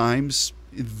ancient times,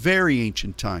 very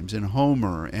ancient times, in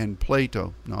Homer and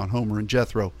Plato, not Homer and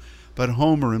Jethro, but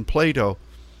Homer and Plato,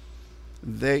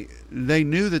 they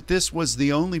knew that this was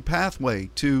the only pathway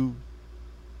to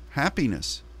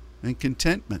happiness and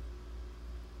contentment.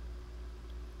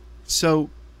 So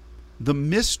the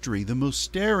mystery, the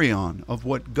mysterion of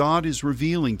what God is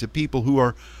revealing to people who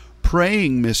are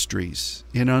praying mysteries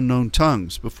in unknown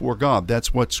tongues before God,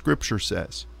 that's what Scripture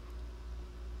says.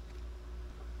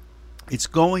 It's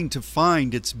going to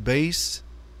find its base,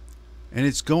 and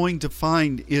it's going to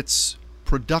find its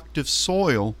productive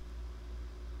soil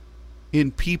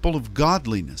in people of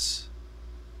godliness.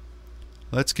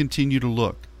 Let's continue to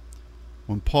look.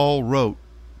 When Paul wrote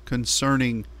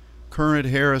concerning current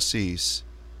heresies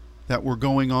that were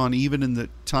going on even in the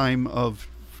time of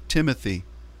Timothy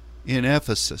in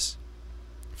Ephesus,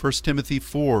 1 Timothy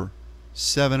 4,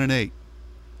 7 and 8.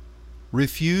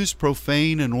 Refuse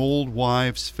profane and old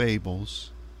wives'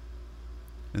 fables.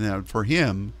 And now for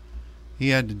him, he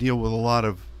had to deal with a lot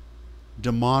of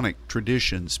demonic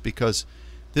traditions, because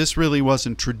this really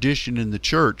wasn't tradition in the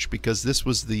church, because this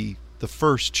was the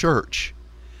first church.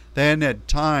 They hadn't had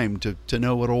time to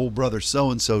know what old brother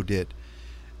so-and-so did.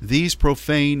 These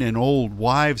profane and old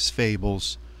wives'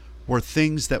 fables were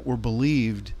things that were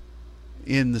believed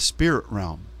in the spirit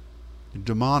realm,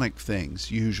 demonic things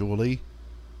usually.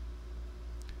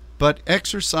 But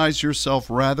exercise yourself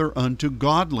rather unto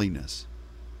godliness.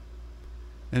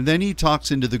 And then he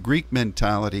talks into the Greek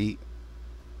mentality.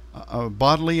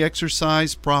 Bodily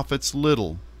exercise profits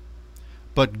little,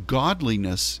 but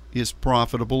godliness is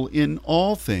profitable in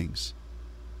all things,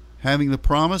 having the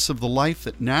promise of the life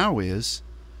that now is,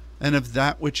 and of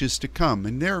that which is to come.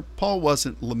 And there, Paul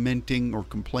wasn't lamenting or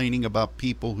complaining about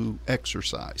people who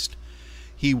exercised.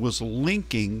 He was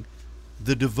linking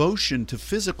the devotion to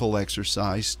physical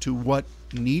exercise to what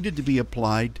needed to be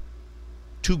applied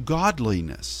to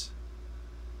godliness.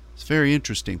 It's very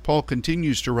interesting. Paul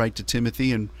continues to write to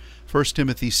Timothy in 1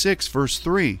 Timothy 6, verse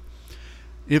 3.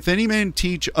 If any man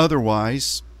teach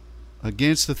otherwise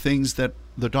against the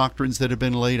doctrines that have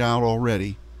been laid out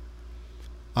already,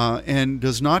 and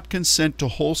does not consent to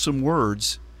wholesome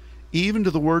words, even to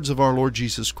the words of our Lord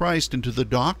Jesus Christ, and to the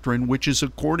doctrine which is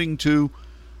according to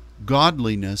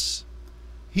godliness,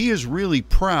 he is really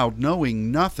proud,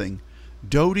 knowing nothing,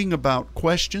 doting about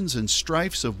questions and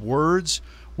strifes of words,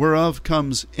 whereof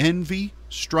comes envy,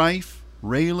 strife,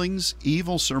 railings,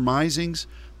 evil surmisings,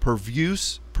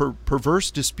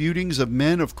 perverse disputings of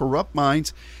men of corrupt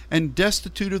minds, and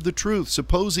destitute of the truth,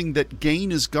 supposing that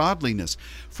gain is godliness.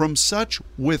 From such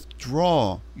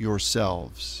withdraw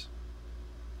yourselves.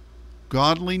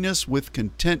 Godliness with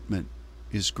contentment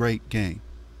is great gain.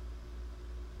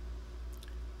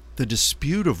 The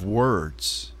dispute of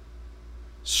words,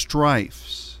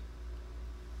 strifes,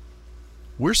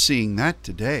 we're seeing that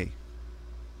today.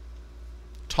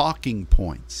 Talking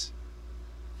points.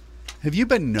 Have you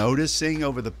been noticing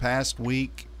over the past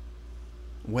week,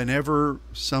 whenever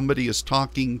somebody is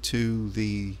talking to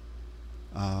the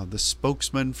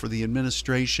spokesman for the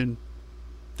administration,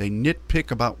 they nitpick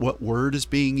about what word is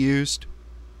being used?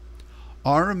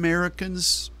 Are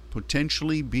Americans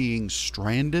potentially being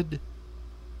stranded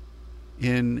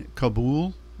in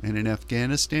Kabul and in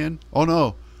Afghanistan? Oh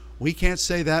no, we can't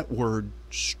say that word,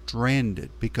 stranded,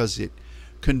 because it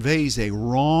conveys a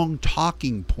wrong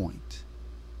talking point.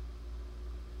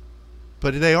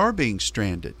 But they are being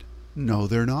stranded. No,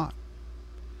 they're not.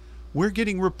 We're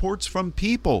getting reports from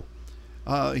people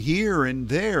here and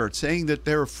there saying that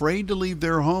they're afraid to leave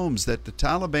their homes, that the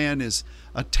Taliban is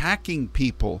attacking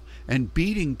people and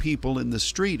beating people in the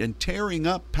street and tearing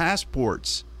up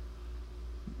passports.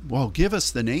 Well, give us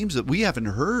the names that we haven't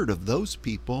heard of those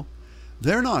people.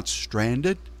 They're not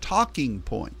stranded. Talking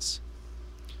points.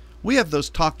 We have those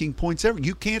talking points everywhere.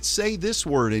 You can't say this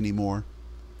word anymore.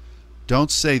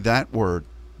 Don't say that word.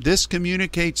 This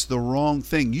communicates the wrong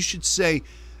thing. You should say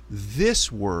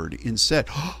this word instead.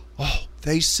 Oh,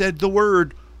 they said the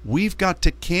word. We've got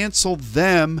to cancel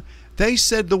them. They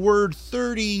said the word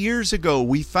 30 years ago.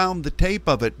 We found the tape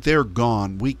of it. They're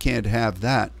gone. We can't have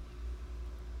that.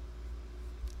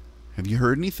 Have you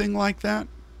heard anything like that?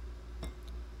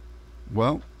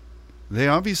 Well, they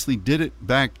obviously did it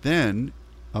back then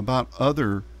about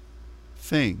other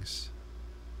things.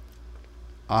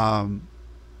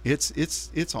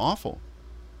 It's awful.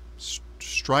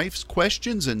 Strifes,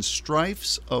 questions, and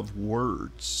strifes of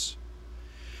words.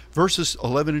 Verses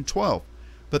 11 and 12.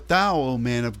 But thou, O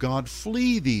man of God,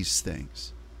 flee these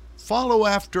things. Follow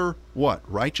after what?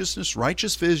 Righteousness,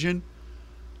 righteous vision,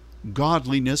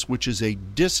 godliness, which is a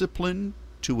discipline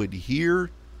to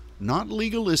adhere, not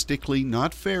legalistically,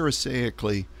 not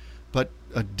pharisaically, but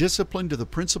a discipline to the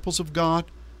principles of God,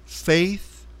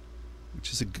 faith,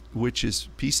 which is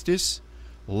pistis,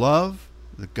 love,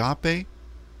 agape,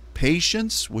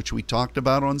 patience, which we talked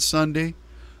about on Sunday,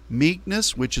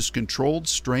 meekness, which is controlled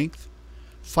strength,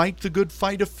 fight the good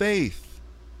fight of faith.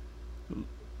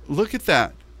 Look at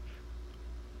that.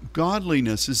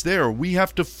 Godliness is there. We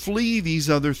have to flee these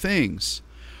other things.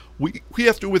 We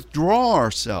have to withdraw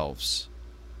ourselves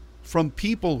from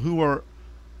people who are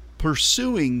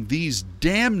pursuing these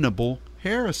damnable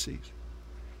heresies.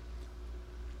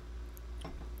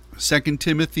 2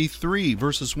 Timothy 3,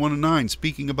 verses 1 and 9,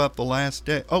 speaking about the last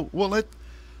day. Oh, well,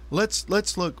 let's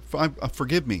look.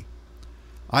 Forgive me.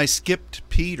 I skipped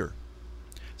Peter.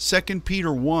 2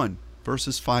 Peter 1,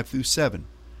 verses 5 through 7.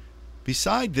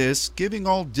 Beside this, giving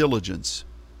all diligence,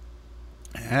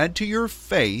 add to your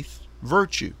faith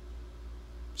virtue.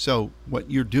 So, what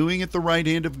you're doing at the right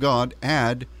hand of God,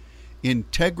 add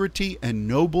integrity and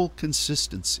noble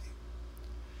consistency.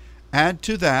 Add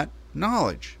to that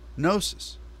knowledge,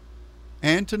 gnosis.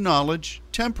 And to knowledge,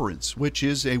 temperance, which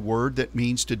is a word that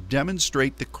means to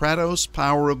demonstrate the kratos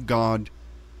power of God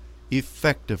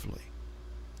effectively.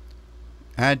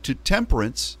 Add to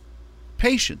temperance,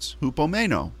 patience,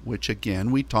 hupomeno, which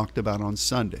again we talked about on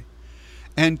Sunday.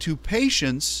 And to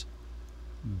patience,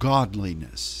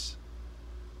 godliness.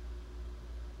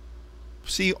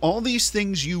 See, all these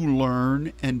things you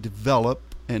learn and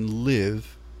develop and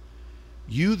live,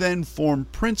 you then form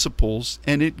principles,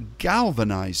 and it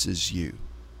galvanizes you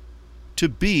to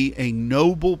be a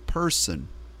noble person.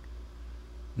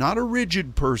 Not a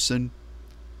rigid person,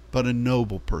 but a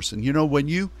noble person. You know,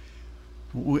 when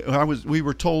we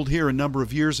were told here a number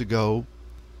of years ago,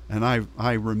 and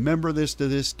I remember this to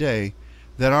this day,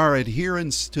 that our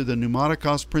adherence to the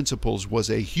pneumatikos principles was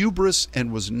a hubris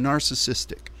and was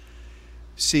narcissistic.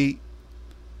 See,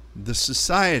 the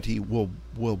society will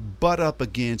butt up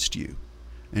against you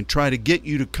and try to get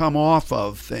you to come off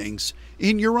of things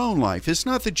in your own life. It's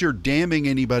not that you're damning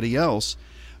anybody else,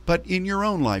 but in your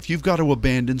own life, you've got to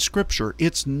abandon Scripture.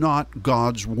 It's not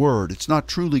God's Word. It's not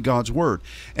truly God's Word.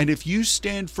 And if you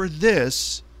stand for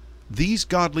these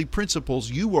godly principles,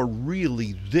 you are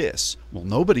really this. Well,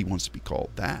 nobody wants to be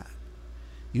called that.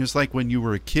 You know, it's like when you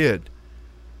were a kid.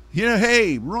 You know,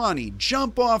 hey, Ronnie,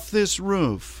 jump off this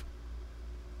roof.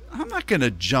 I'm not going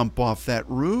to jump off that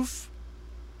roof.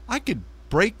 I could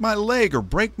break my leg or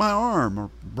break my arm or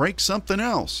break something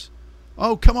else.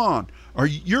 Oh, come on.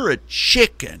 You're a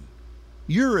chicken.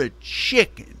 You're a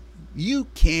chicken. You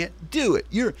can't do it.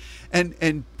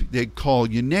 And they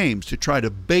call you names to try to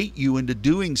bait you into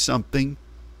doing something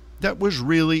that was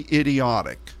really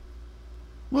idiotic.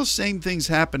 Well, same thing's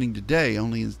happening today,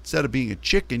 only instead of being a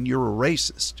chicken, you're a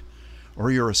racist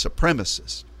or you're a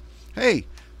supremacist. Hey,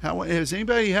 has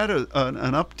anybody had an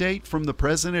update from the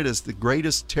president as the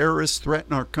greatest terrorist threat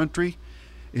in our country?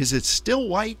 Is it still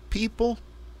white people?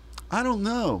 I don't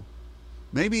know.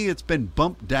 Maybe it's been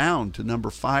bumped down to number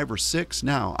 5 or 6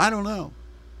 now. I don't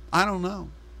know.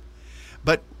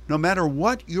 But no matter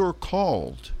what you're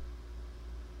called,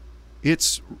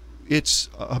 it's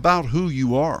about who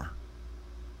you are.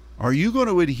 Are you going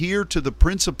to adhere to the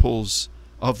principles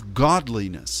of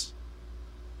godliness?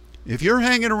 If you're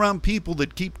hanging around people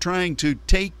that keep trying to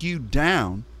take you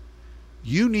down,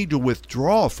 you need to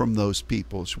withdraw from those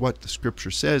people, is what the Scripture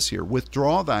says here.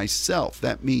 Withdraw thyself.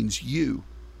 That means you.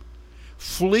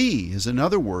 Flee is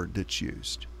another word that's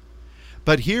used.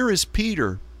 But here is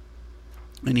Peter,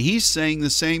 and he's saying the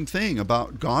same thing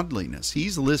about godliness.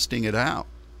 He's listing it out.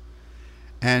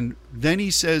 And then he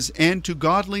says, and to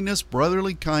godliness,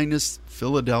 brotherly kindness,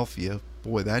 Philadelphia.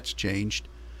 Boy, that's changed.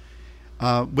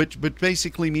 Which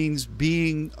basically means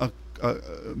being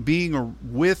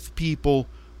with people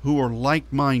who are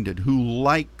like-minded, who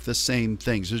like the same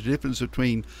things. There's a difference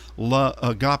between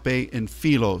agape and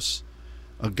philos.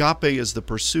 Agape is the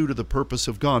pursuit of the purpose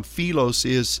of God. Philos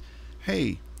is,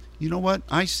 hey, you know what?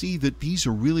 I see that these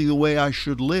are really the way I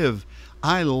should live.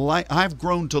 I've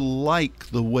grown to like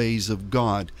the ways of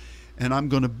God, and I'm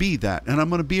going to be that. And I'm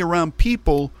going to be around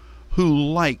people who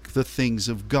like the things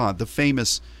of God. The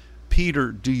famous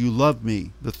Peter, do you love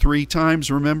me? The 3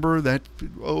 times, remember that,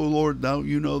 oh Lord, thou,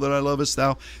 you know that I lovest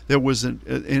thou. There was an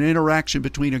interaction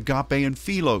between agape and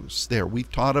philos there.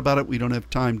 We've taught about it. We don't have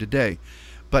time today.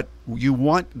 But you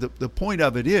want, the point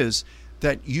of it is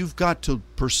that you've got to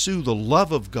pursue the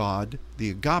love of God,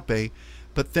 the agape,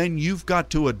 But then you've got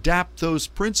to adapt those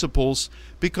principles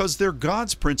because they're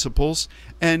God's principles,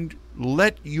 and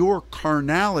let your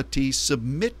carnality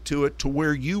submit to it to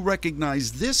where you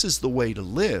recognize this is the way to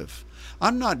live.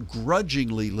 I'm not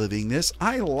grudgingly living this.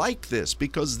 I like this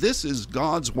because this is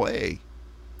God's way.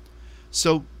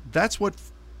 So that's what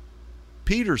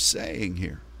Peter's saying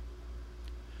here.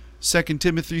 2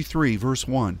 Timothy 3, verse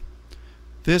 1.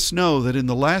 This know that in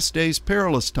the last days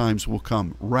perilous times will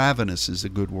come. Ravenous is a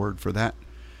good word for that.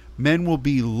 Men will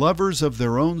be lovers of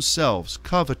their own selves,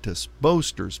 covetous,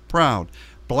 boasters, proud,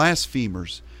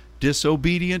 blasphemers,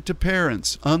 disobedient to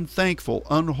parents, unthankful,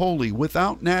 unholy,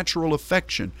 without natural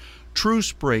affection,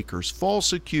 truce breakers,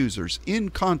 false accusers,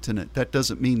 incontinent. That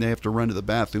doesn't mean they have to run to the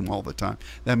bathroom all the time.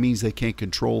 That means they can't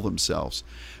control themselves.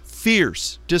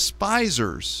 Fierce,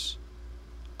 despisers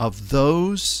of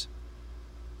those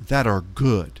that are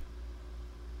good.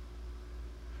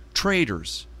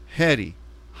 Traitors, heady,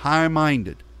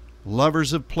 high-minded,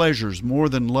 lovers of pleasures more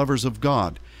than lovers of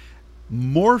God,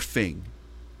 morphing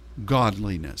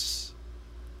godliness.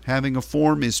 Having a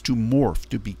form is to morph,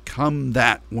 to become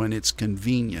that when it's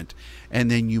convenient, and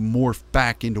then you morph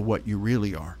back into what you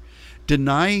really are.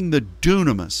 Denying the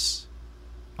dunamis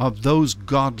of those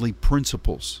godly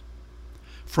principles.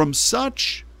 From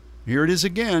such, here it is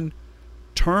again,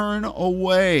 turn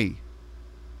away.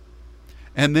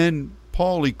 And then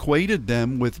Paul equated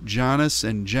them with Jannes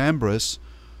and Jambres,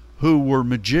 who were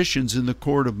magicians in the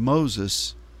court of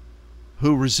Moses,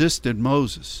 who resisted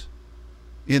Moses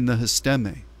in the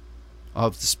histeme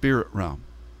of the spirit realm.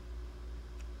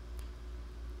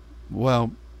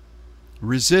 Well,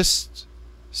 resist,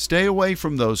 stay away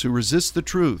from those who resist the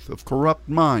truth, of corrupt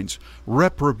minds,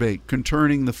 reprobate,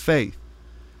 concerning the faith.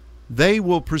 They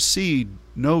will proceed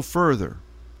no further.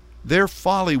 Their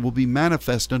folly will be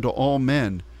manifest unto all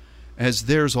men, as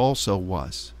theirs also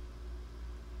was.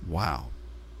 Wow.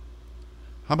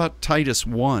 How about Titus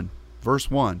 1,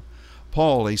 verse 1?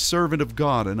 Paul, a servant of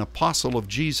God, an apostle of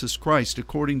Jesus Christ,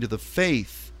 according to the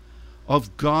faith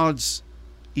of God's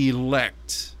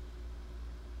elect,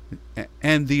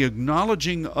 and the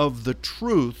acknowledging of the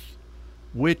truth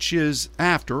which is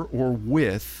after, or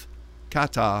with,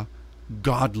 kata,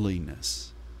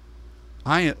 godliness.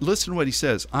 Listen to what he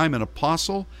says. I'm an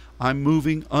apostle. I'm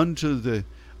moving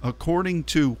according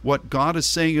to what God is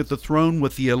saying at the throne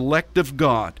with the elect of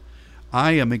God.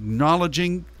 I am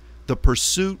acknowledging the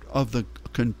pursuit of the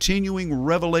continuing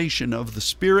revelation of the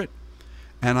Spirit,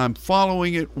 and I'm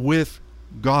following it with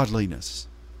godliness.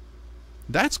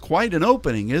 That's quite an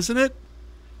opening, isn't it?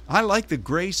 I like the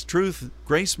grace, truth,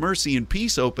 grace, mercy, and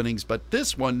peace openings, but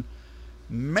this one,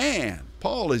 man,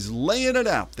 Paul is laying it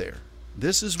out there.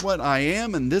 This is what I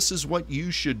am, and this is what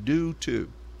you should do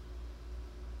too.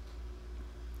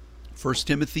 1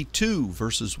 Timothy 2,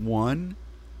 verses 1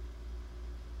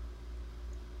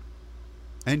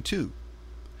 and 2.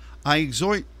 I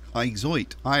exhort,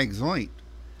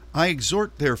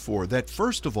 therefore, that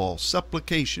first of all,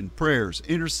 supplication, prayers,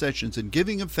 intercessions, and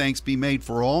giving of thanks be made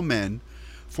for all men,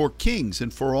 for kings,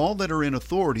 and for all that are in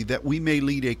authority, that we may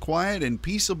lead a quiet and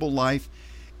peaceable life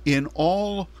in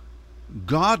all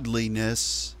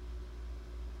godliness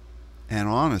and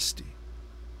honesty.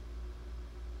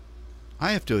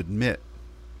 I have to admit,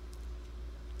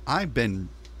 I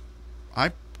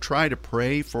try to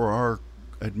pray for our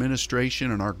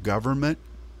administration and our government,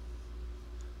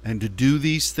 and to do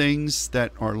these things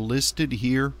that are listed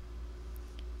here.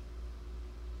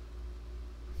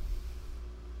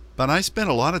 But I spend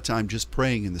a lot of time just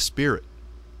praying in the Spirit,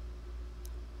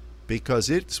 because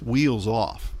it's wheels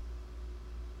off.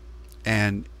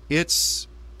 And it's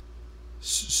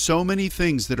so many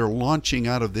things that are launching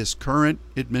out of this current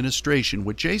administration,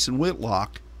 which Jason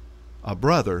Whitlock, a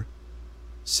brother,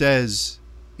 says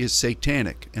is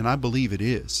satanic, and I believe it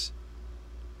is.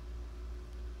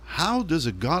 How does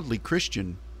a godly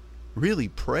Christian really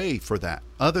pray for that,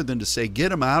 other than to say, get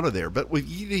them out of there? But if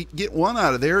you get one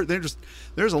out of there, there's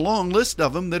a long list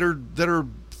of them that are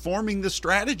forming the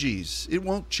strategies. It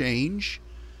won't change.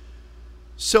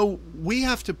 So we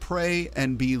have to pray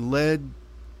and be led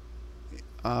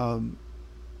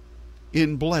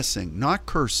in blessing, not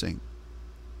cursing.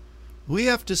 We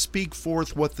have to speak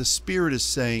forth what the Spirit is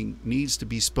saying needs to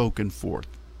be spoken forth.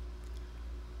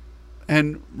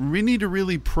 And we need to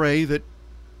really pray that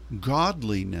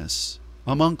godliness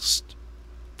amongst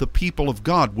the people of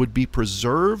God would be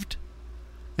preserved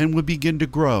and would begin to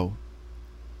grow.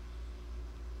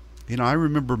 You know, I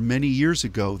remember many years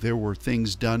ago there were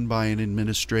things done by an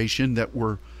administration that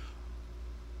were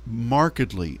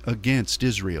markedly against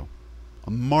Israel,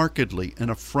 markedly an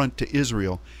affront to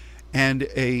Israel, and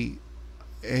a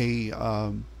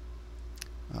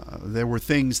There were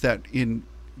things that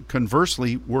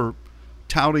conversely were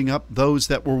touting up those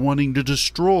that were wanting to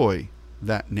destroy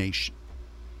that nation.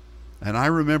 And I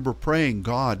remember praying,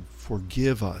 God,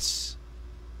 forgive us.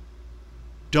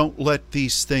 Don't let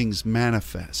these things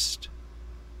manifest.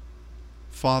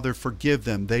 Father, forgive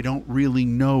them. They don't really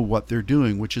know what they're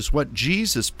doing, which is what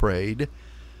Jesus prayed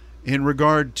in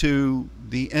regard to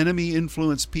the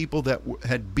enemy-influenced people that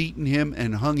had beaten him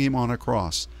and hung him on a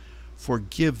cross.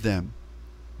 Forgive them.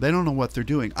 They don't know what they're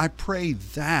doing. I pray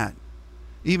that,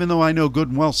 even though I know good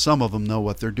and well some of them know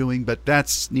what they're doing, but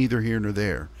that's neither here nor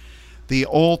there. The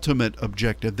ultimate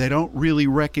objective, they don't really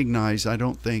recognize, I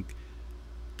don't think,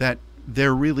 that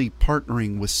they're really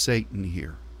partnering with Satan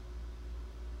here.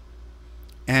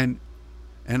 And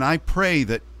I pray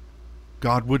that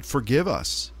God would forgive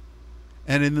us.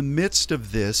 And in the midst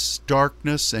of this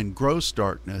darkness and gross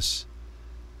darkness,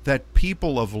 that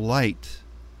people of light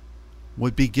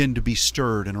would begin to be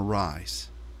stirred and arise.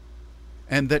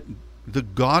 And that the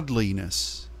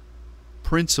godliness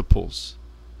principles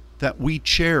that we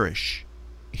cherish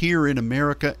here in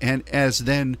America and as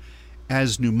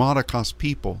pneumaticos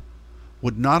people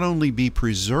would not only be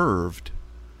preserved,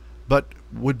 but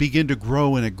would begin to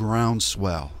grow in a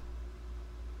groundswell.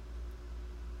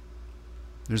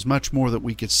 There's much more that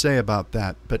we could say about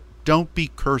that, but don't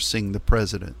be cursing the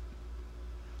president.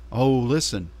 Oh,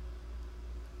 listen,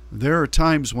 there are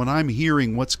times when I'm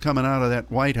hearing what's coming out of that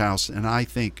White House and I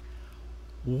think,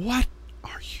 what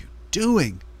are you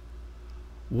doing?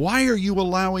 Why are you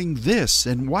allowing this?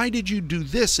 And why did you do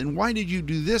this? And why did you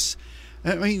do this?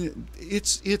 I mean,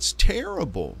 it's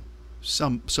terrible,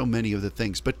 so many of the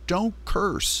things. But don't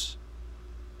curse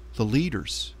the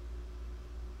leaders.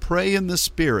 Pray in the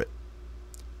Spirit.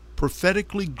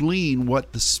 Prophetically glean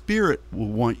what the Spirit will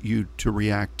want you to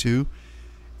react to.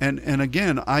 And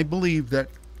again, I believe that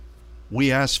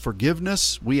we ask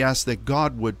forgiveness. We ask that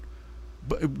God would.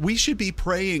 But we should be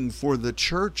praying for the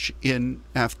church in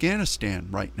Afghanistan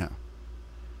right now.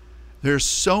 There's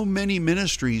so many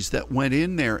ministries that went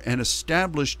in there and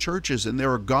established churches, and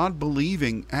there are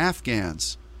God-believing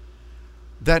Afghans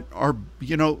that are,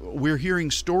 we're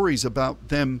hearing stories about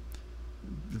them,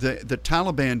 the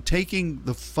Taliban taking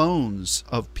the phones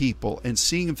of people and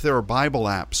seeing if there are Bible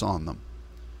apps on them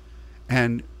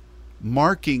and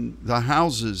marking the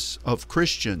houses of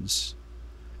Christians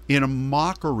in a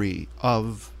mockery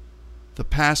of the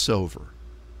Passover,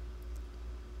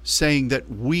 saying that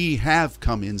we have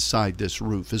come inside this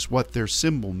roof is what their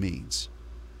symbol means.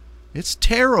 It's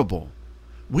terrible.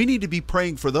 We need to be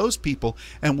praying for those people,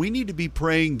 and we need to be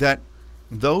praying that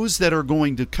those that are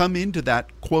going to come into that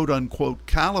quote-unquote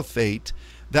caliphate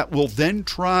that will then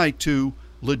try to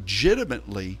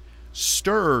legitimately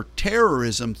stir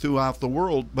terrorism throughout the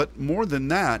world, but more than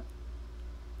that,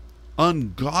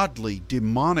 ungodly,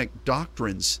 demonic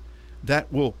doctrines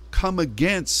that will come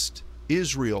against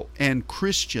Israel and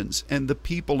Christians and the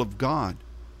people of God.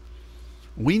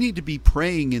 We need to be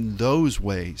praying in those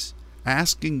ways,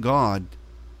 asking God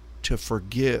to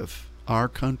forgive our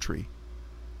country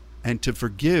and to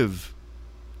forgive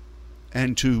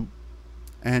and to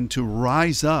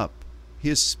rise up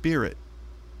His Spirit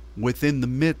within the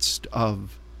midst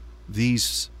of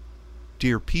these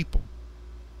dear people.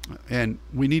 And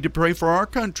we need to pray for our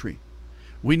country.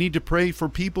 We need to pray for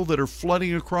people that are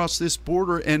flooding across this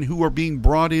border and who are being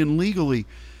brought in legally,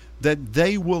 that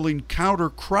they will encounter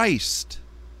Christ,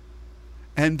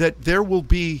 and that there will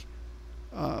be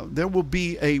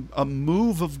a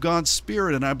move of God's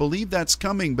Spirit. And I believe that's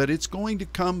coming, but it's going to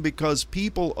come because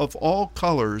people of all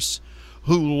colors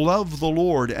who love the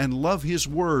Lord and love His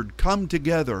Word come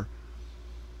together.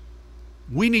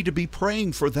 We need to be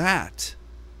praying for that.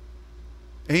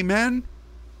 Amen?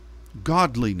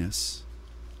 Godliness.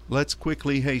 Let's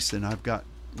quickly hasten. I've got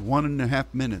 1.5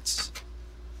 minutes.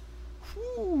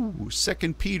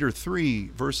 2 Peter 3,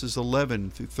 verses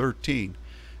 11 through 13.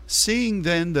 Seeing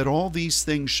then that all these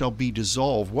things shall be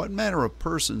dissolved, what manner of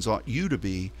persons ought you to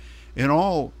be in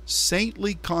all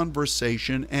saintly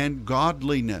conversation and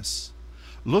godliness,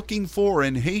 looking for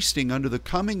and hasting unto the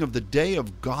coming of the day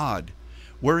of God,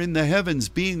 wherein the heavens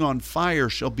being on fire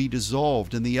shall be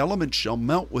dissolved, and the elements shall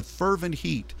melt with fervent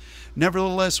heat.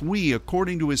 Nevertheless we,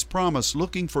 according to His promise,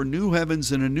 looking for new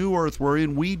heavens and a new earth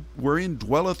wherein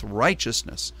dwelleth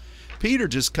righteousness. Peter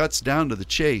just cuts down to the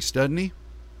chase, doesn't he?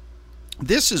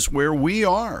 This is where we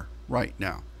are right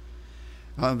now.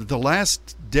 The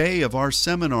last day of our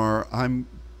seminar, I'm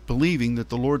believing that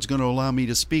the Lord's going to allow me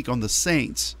to speak on the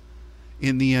saints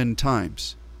in the end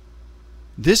times.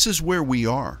 This is where we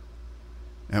are.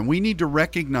 And we need to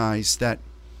recognize that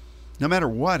no matter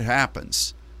what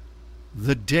happens,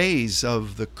 The days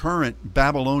of the current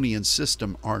Babylonian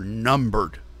system are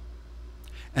numbered,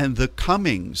 and the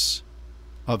comings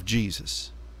of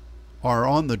Jesus are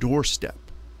on the doorstep.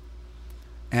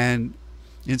 And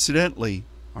incidentally,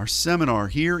 our seminar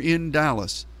here in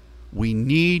Dallas, we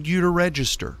need you to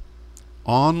register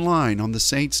online on the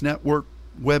Saints Network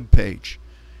webpage.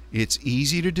 It's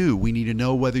easy to do. We need to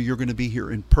know whether you're going to be here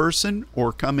in person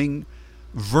or coming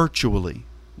virtually.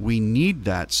 We need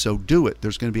that, so do it.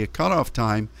 There's going to be a cutoff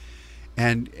time,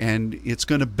 and it's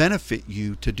going to benefit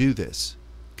you to do this.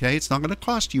 Okay? It's not going to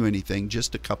cost you anything,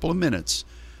 just a couple of minutes,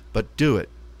 but do it.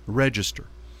 Register.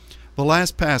 The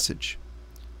last passage.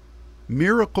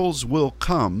 Miracles will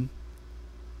come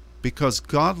because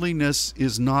godliness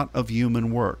is not of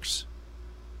human works.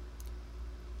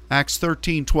 Acts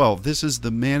 13:12. This is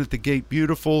the man at the gate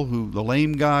beautiful, the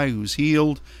lame guy who's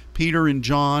healed, Peter and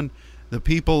John. The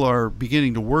people are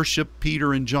beginning to worship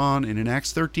Peter and John, and in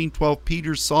Acts 13:12,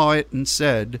 Peter saw it and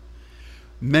said,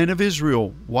 Men of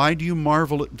Israel, why do you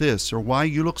marvel at this, or why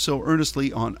you look so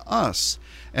earnestly on us,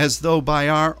 as though by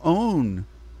our own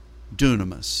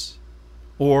dunamis,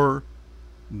 or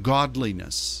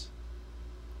godliness,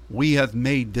 we have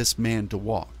made this man to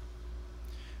walk?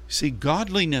 See,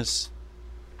 godliness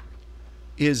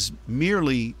is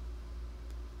merely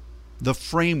the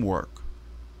framework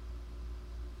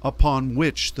upon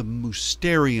which the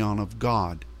mysterion of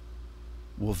God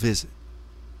will visit.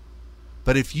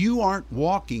 But if you aren't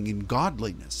walking in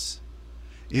godliness,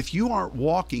 if you aren't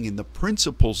walking in the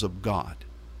principles of God,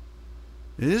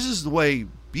 this is the way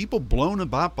people blown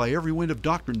about by every wind of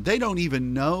doctrine, they don't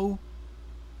even know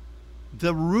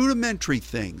the rudimentary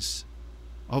things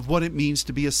of what it means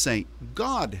to be a saint.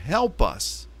 God help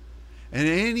us. And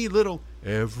every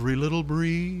little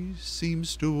breeze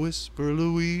seems to whisper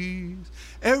Louise.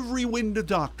 Every wind of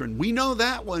doctrine. We know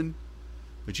that one.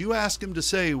 But you ask him to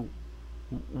say,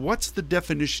 what's the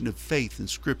definition of faith in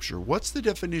Scripture? What's the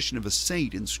definition of a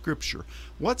saint in Scripture?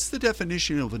 What's the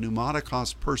definition of a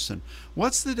pneumatikos person?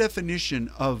 What's the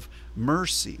definition of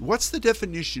mercy? What's the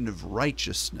definition of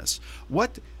righteousness?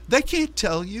 They can't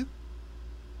tell you.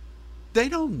 They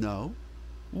don't know.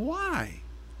 Why?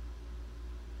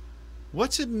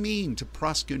 What's it mean to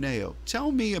proskuneo?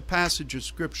 Tell me a passage of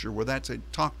Scripture where that's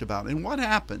talked about. And what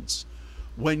happens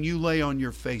when you lay on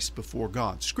your face before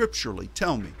God? Scripturally,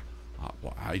 tell me.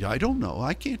 I don't know.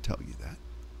 I can't tell you that.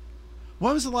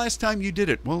 When was the last time you did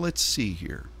it? Well, let's see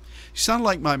here. You sound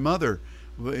like my mother,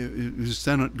 who's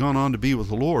gone on to be with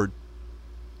the Lord.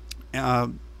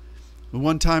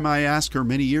 One time I asked her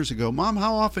many years ago, Mom,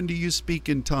 how often do you speak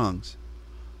in tongues?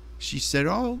 She said,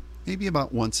 maybe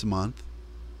about once a month.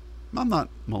 I'm not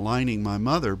maligning my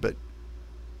mother, but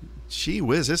gee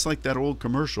whiz, it's like that old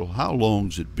commercial. How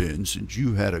long's it been since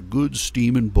you had a good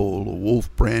steaming bowl of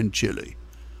Wolf Brand chili?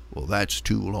 Well, that's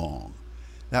too long.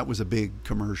 That was a big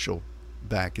commercial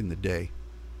back in the day.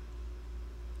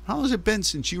 How has it been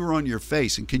since you were on your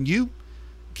face? And can you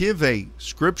give a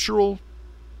scriptural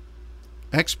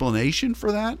explanation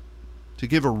for that? To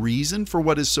give a reason for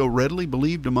what is so readily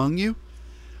believed among you?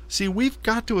 See, we've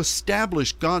got to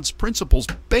establish God's principles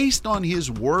based on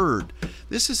His Word.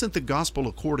 This isn't the gospel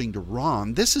according to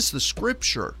Ron. This is the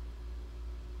Scripture.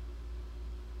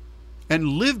 And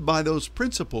live by those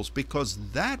principles, because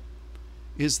that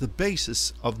is the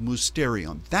basis of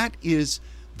mysterion. That is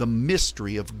the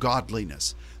mystery of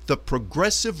godliness. The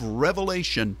progressive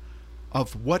revelation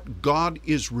of what God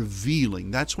is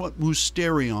revealing. That's what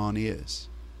mysterion is.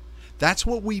 That's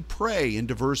what we pray in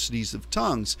diversities of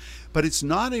tongues. But it's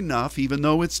not enough, even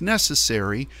though it's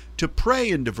necessary, to pray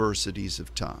in diversities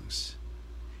of tongues.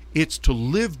 It's to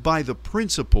live by the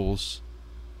principles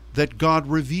that God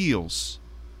reveals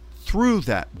through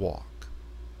that walk.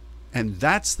 And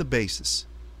that's the basis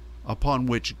upon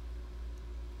which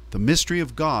the mystery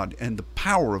of God and the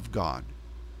power of God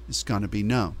is going to be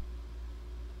known.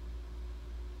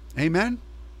 Amen?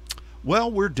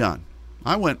 Well, we're done.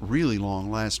 I went really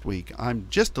long last week. I'm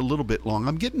just a little bit long.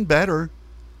 I'm getting better.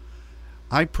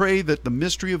 I pray that the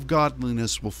mystery of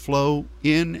godliness will flow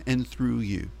in and through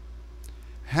you.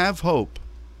 Have hope,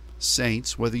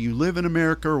 saints, whether you live in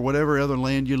America or whatever other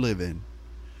land you live in.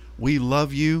 We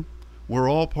love you. We're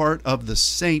all part of the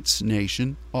saints'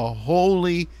 nation, a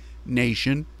holy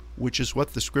nation, which is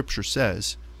what the Scripture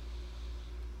says.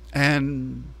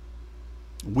 And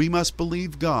we must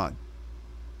believe God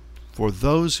for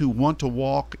those who want to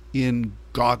walk in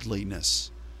godliness,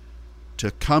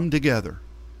 to come together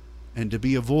and to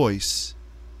be a voice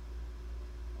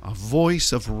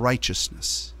of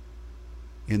righteousness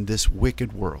in this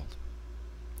wicked world.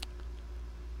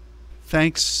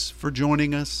 Thanks for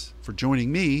joining us, for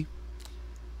joining me,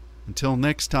 Until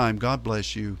next time, God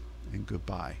bless you and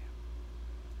goodbye.